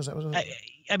 Afterlife? Was that?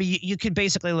 I mean, you could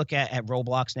basically look at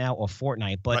Roblox now or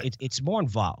Fortnite, but it's more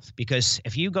involved because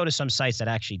if you go to some sites that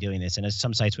are actually doing this, and there's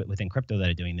some sites within crypto that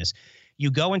are doing this, you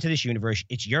go into this universe,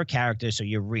 it's your character, so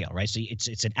you're real, right? So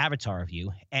it's an avatar of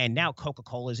you. And now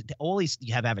Coca-Cola's, all these,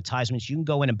 you have advertisements. You can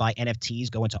go in and buy NFTs,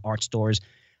 go into art stores.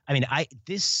 I mean,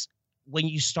 when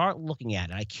you start looking at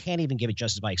it, I can't even give it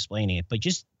justice by explaining it, but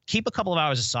just keep a couple of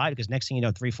hours aside because next thing you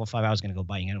know, 3, 4, 5 hours are going to go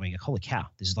by. You're going to go, holy cow,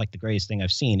 this is like the greatest thing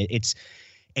I've seen.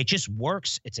 It just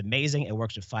works. It's amazing. It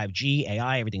works with 5G,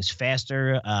 AI, everything's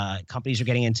faster. Companies are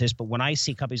getting into this. But when I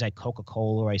see companies like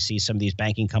Coca-Cola or I see some of these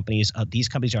banking companies, these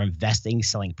companies are investing,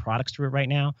 selling products through it right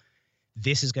now.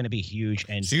 This is going to be huge.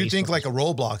 And so you think like a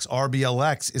Roblox,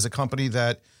 RBLX is a company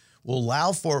that will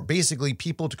allow for basically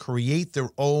people to create their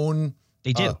own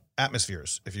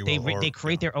atmospheres, if you will. They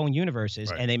create their own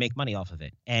universes and they make money off of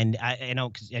it. And I know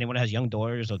because anyone who has young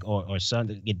daughters or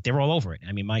sons, they're all over it.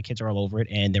 I mean, my kids are all over it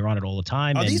and they're on it all the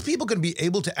time. Are these people going to be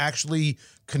able to actually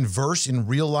converse in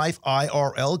real life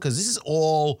IRL? Because this is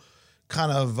all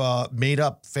kind of made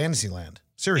up fantasy land.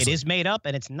 Seriously. It is made up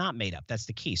and it's not made up. That's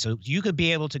the key. So you could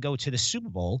be able to go to the Super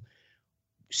Bowl,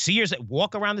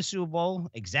 walk around the Super Bowl,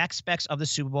 exact specs of the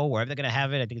Super Bowl, wherever they're going to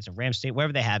have it. I think it's a Ram State,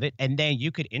 wherever they have it. And then you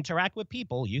could interact with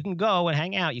people. You can go and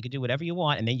hang out. You could do whatever you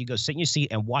want. And then you go sit in your seat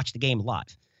and watch the game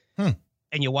live. And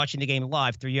you're watching the game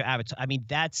live through your avatar. I mean,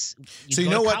 so you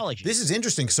know what? This is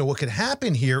interesting. So what could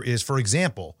happen here is, for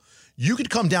example, you could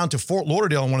come down to Fort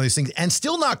Lauderdale on one of these things and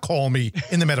still not call me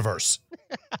in the metaverse.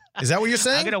 Is that what you're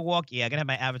saying? I'm gonna I'm gonna have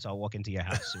my avatar walk into your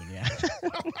house soon. Yeah.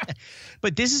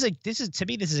 But this is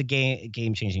a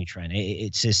game changing trend.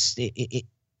 It's just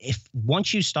if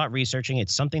once you start researching,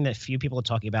 it's something that few people are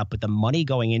talking about. But the money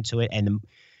going into it and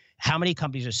how many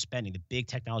companies are spending, the big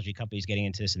technology companies getting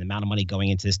into this and the amount of money going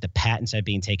into this, the patents that are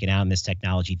being taken out on this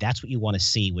technology. That's what you want to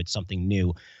see with something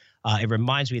new. It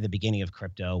reminds me of the beginning of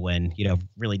crypto when,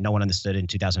 really no one understood in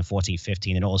 2014,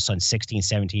 15, and all of a sudden 16,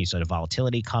 17, you saw the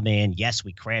volatility come in. Yes,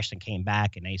 we crashed and came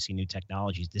back, and now you see new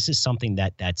technologies. This is something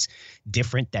that's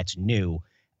different, that's new.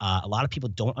 A lot of people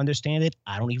don't understand it.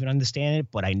 I don't even understand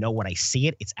it, but I know when I see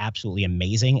it, it's absolutely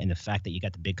amazing. And the fact that you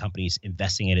got the big companies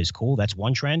investing in it is cool. That's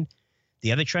one trend.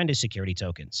 The other trend is security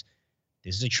tokens.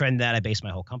 This is a trend that I based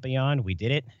my whole company on. We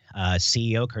did it.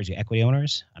 CEO, Curzio equity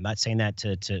owners. I'm not saying that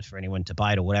for anyone to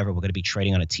buy it or whatever. We're going to be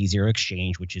trading on a T0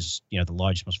 exchange, which is the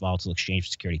largest, most volatile exchange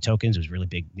for security tokens. It was really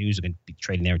big news. We're going to be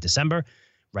trading there in December.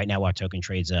 Right now, our token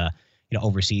trades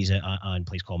overseas on a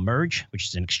place called Merge, which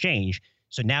is an exchange.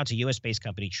 So now it's a U.S.-based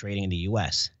company trading in the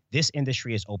U.S. This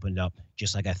industry has opened up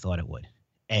just like I thought it would.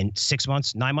 And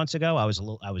 9 months ago, I was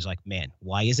like, man,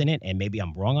 why isn't it? And maybe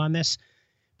I'm wrong on this.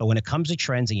 But when it comes to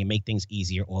trends and you make things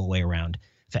easier all the way around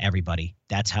for everybody,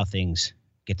 that's how things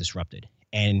get disrupted.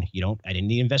 And I didn't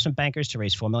need investment bankers to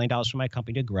raise $4 million for my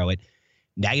company to grow it.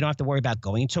 Now you don't have to worry about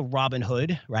going to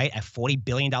Robinhood, right, at $40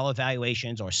 billion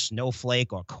valuations, or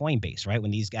Snowflake or Coinbase, right? When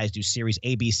these guys do Series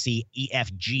A, B, C, E,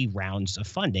 F, G rounds of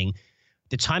funding,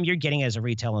 the time you're getting as a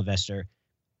retail investor,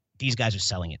 these guys are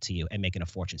selling it to you and making a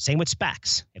fortune. Same with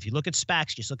SPACs. If you look at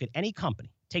SPACs, just look at any company.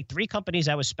 Take 3 companies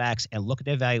that were SPACs and look at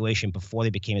their valuation before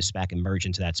they became a SPAC and merge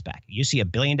into that SPAC. You see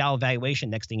 $1 billion valuation.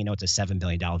 Next thing you know, it's a $7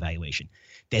 billion valuation.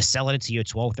 They're selling it to you at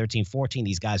 12, 13, 14.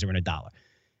 These guys are in $1.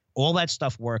 All that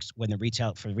stuff works when the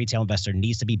retail investor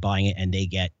needs to be buying it, and they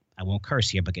get, I won't curse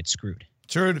here, but get screwed.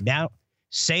 Sure. Now,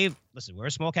 listen, we're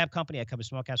a small cap company. I cover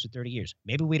small caps for 30 years.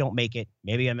 Maybe we don't make it.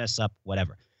 Maybe I mess up,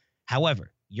 whatever.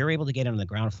 However, you're able to get in on the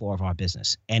ground floor of our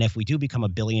business. And if we do become a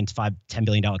 $1 billion, $5, $10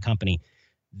 billion company,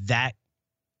 that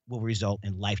will result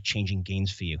in life-changing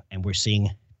gains for you. And we're seeing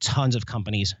tons of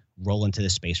companies roll into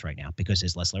this space right now because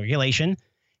there's less regulation.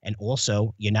 And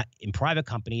also, you're not in private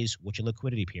companies, what's your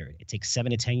liquidity period? It takes 7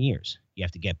 to 10 years. You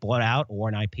have to get bought out or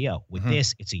an IPO. With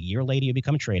this, it's a year later you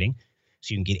become trading.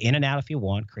 So you can get in and out if you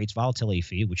want, creates volatility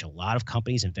for you, which a lot of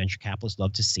companies and venture capitalists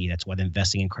love to see. That's why they're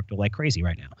investing in crypto like crazy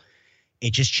right now.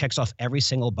 It just checks off every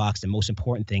single box. The most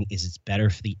important thing is it's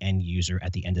better for the end user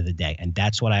at the end of the day. And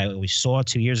that's what I always saw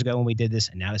 2 years ago when we did this.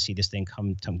 And now to see this thing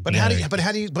come But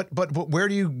where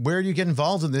do you get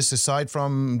involved in this aside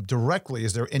from directly?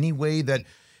 Is there any way that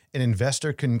an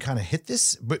investor can kind of hit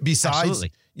this? But besides,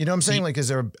 Absolutely. You know what I'm saying? Like, is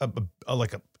there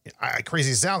a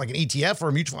crazy sound, like an ETF or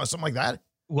a mutual fund, something like that?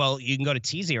 Well, you can go to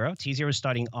T0. T0 is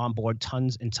starting on board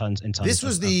tons and tons and tons. This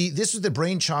was the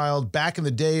brainchild back in the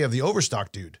day of the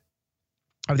Overstock dude.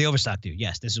 Of the Overstock dude,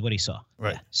 yes. This is what he saw.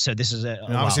 Right. Yeah. So this is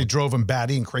obviously drove him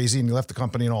batty and crazy, and he left the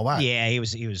company and all that. Yeah, he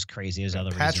was crazy. There's other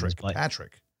reasons.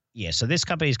 Patrick. Yeah, so this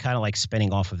company is kind of like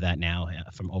spinning off of that now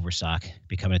from Overstock,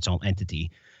 becoming its own entity.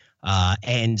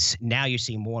 And now you're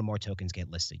seeing more and more tokens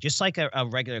get listed, just like a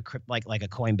regular like a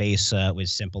Coinbase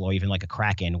was simple, or even like a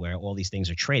Kraken, where all these things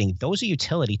are trading. Those are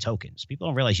utility tokens. People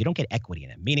don't realize you don't get equity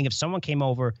in them. Meaning, if someone came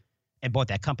over and bought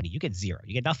that company, you get zero.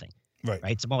 You get nothing. Right.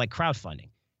 It's more like crowdfunding.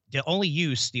 The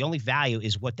only value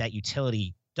is what that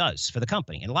utility does for the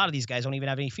company. And a lot of these guys don't even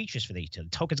have any features for the utility.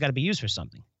 The token's got to be used for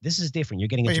something. This is different. You're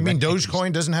getting. Wait, you mean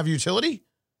Dogecoin doesn't have utility?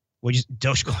 Well, just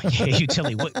Dogecoin, yeah,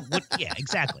 utility. What? Yeah,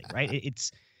 exactly. Right.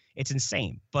 It's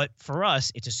insane. But for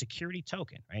us, it's a security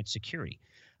token, right? It's security.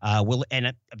 And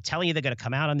I'm telling you, they're going to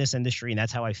come out on this industry, and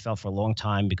that's how I felt for a long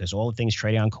time, because all the things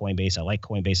trading on Coinbase, I like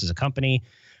Coinbase as a company.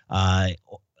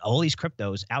 All these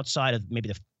cryptos outside of maybe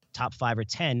the top 5 or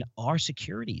 10 are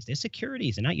securities. They're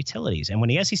securities and not utilities. And when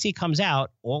the SEC comes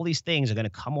out, all these things are going to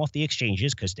come off the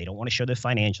exchanges because they don't want to show their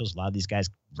financials. A lot of these guys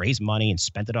raise money and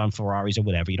spent it on Ferraris or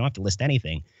whatever. You don't have to list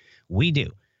anything. We do.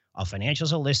 Our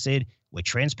financials are listed. We're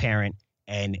transparent.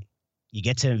 And you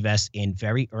get to invest in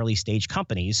very early stage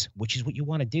companies, which is what you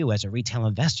want to do as a retail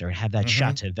investor, and have that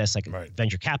shot to invest like a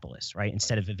venture capitalist, right?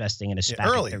 Instead of investing in a SPAC.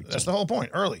 Early. That's the whole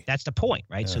point. Early. That's the point,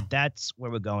 right? Yeah. So that's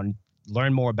where we're going.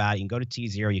 Learn more about it. You can go to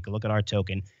T0. You can look at our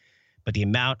token. But the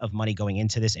amount of money going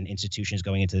into this and institutions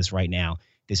going into this right now,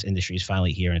 this industry is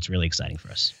finally here, and it's really exciting for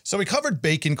us. So we covered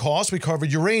bacon costs. We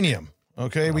covered uranium.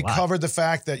 Okay, we covered the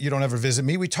fact that you don't ever visit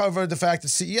me. We covered the fact that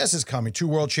CES is coming, 2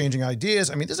 world-changing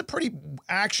ideas. I mean, this is a pretty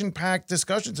action-packed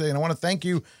discussion today, and I want to thank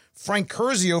you, Frank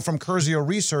Curzio from Curzio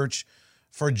Research,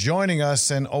 for joining us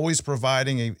and always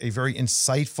providing a very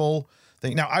insightful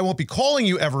thing. Now, I won't be calling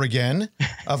you ever again,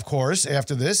 of course,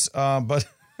 after this, but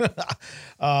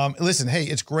listen, hey,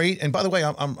 it's great. And by the way,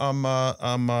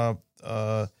 I'm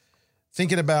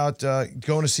thinking about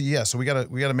going to CES, so we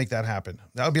gotta make that happen.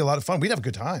 That would be a lot of fun. We'd have a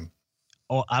good time.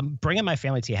 Oh, I'm bringing my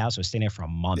family to your house. We're staying there for a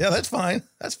month. Yeah, that's fine.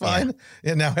 That's fine.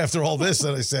 Yeah, now after all this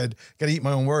that I said, got to eat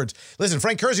my own words. Listen,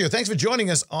 Frank Curzio, thanks for joining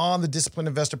us on the Disciplined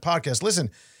Investor Podcast.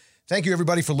 Listen, thank you,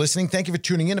 everybody, for listening. Thank you for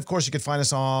tuning in. Of course, you can find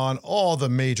us on all the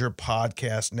major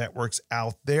podcast networks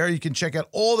out there. You can check out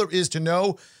all there is to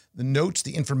know, the notes,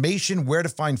 the information, where to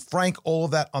find Frank, all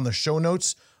of that on the show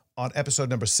notes on episode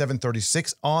number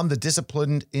 736 on the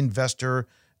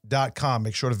disciplinedinvestor.com.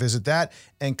 Make sure to visit that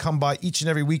and come by each and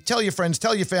every week. Tell your friends,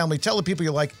 tell your family, tell the people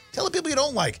you like, tell the people you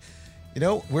don't like. You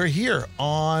know, we're here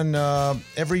on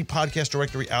every podcast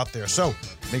directory out there. So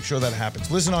make sure that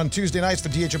happens. Listen on Tuesday nights for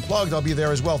DH Unplugged. I'll be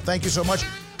there as well. Thank you so much.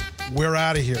 We're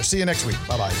out of here. See you next week.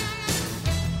 Bye-bye.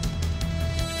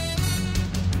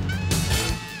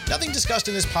 Nothing discussed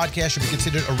in this podcast should be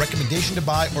considered a recommendation to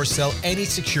buy or sell any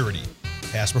security.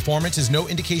 Past performance is no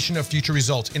indication of future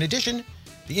results. In addition,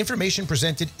 the information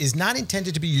presented is not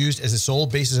intended to be used as the sole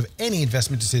basis of any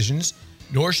investment decisions,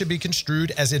 nor should be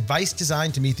construed as advice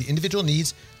designed to meet the individual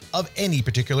needs of any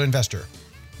particular investor.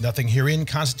 Nothing herein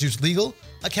constitutes legal,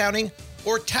 accounting,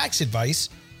 or tax advice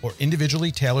or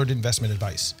individually tailored investment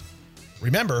advice.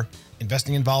 Remember,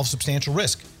 investing involves substantial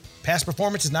risk. Past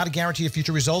performance is not a guarantee of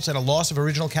future results, and a loss of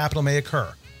original capital may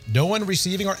occur. No one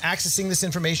receiving or accessing this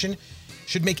information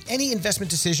should make any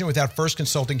investment decision without first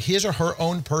consulting his or her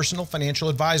own personal financial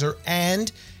advisor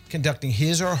and conducting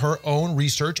his or her own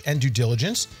research and due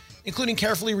diligence, including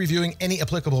carefully reviewing any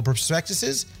applicable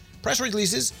prospectuses, press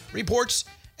releases, reports,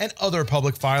 and other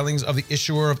public filings of the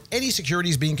issuer of any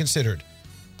securities being considered.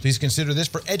 Please consider this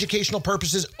for educational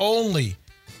purposes only.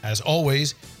 As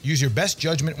always, use your best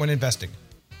judgment when investing.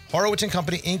 Horowitz &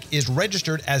 Company, Inc. is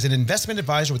registered as an investment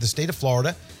advisor with the state of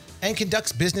Florida and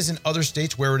conducts business in other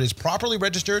states where it is properly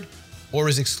registered or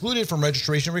is excluded from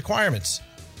registration requirements.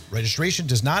 Registration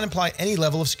does not imply any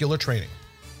level of skill or training.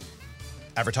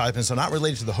 Advertisements are not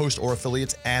related to the host or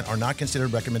affiliates and are not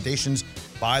considered recommendations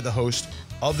by the host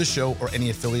of the show or any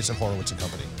affiliates of Horowitz &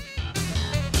 Company.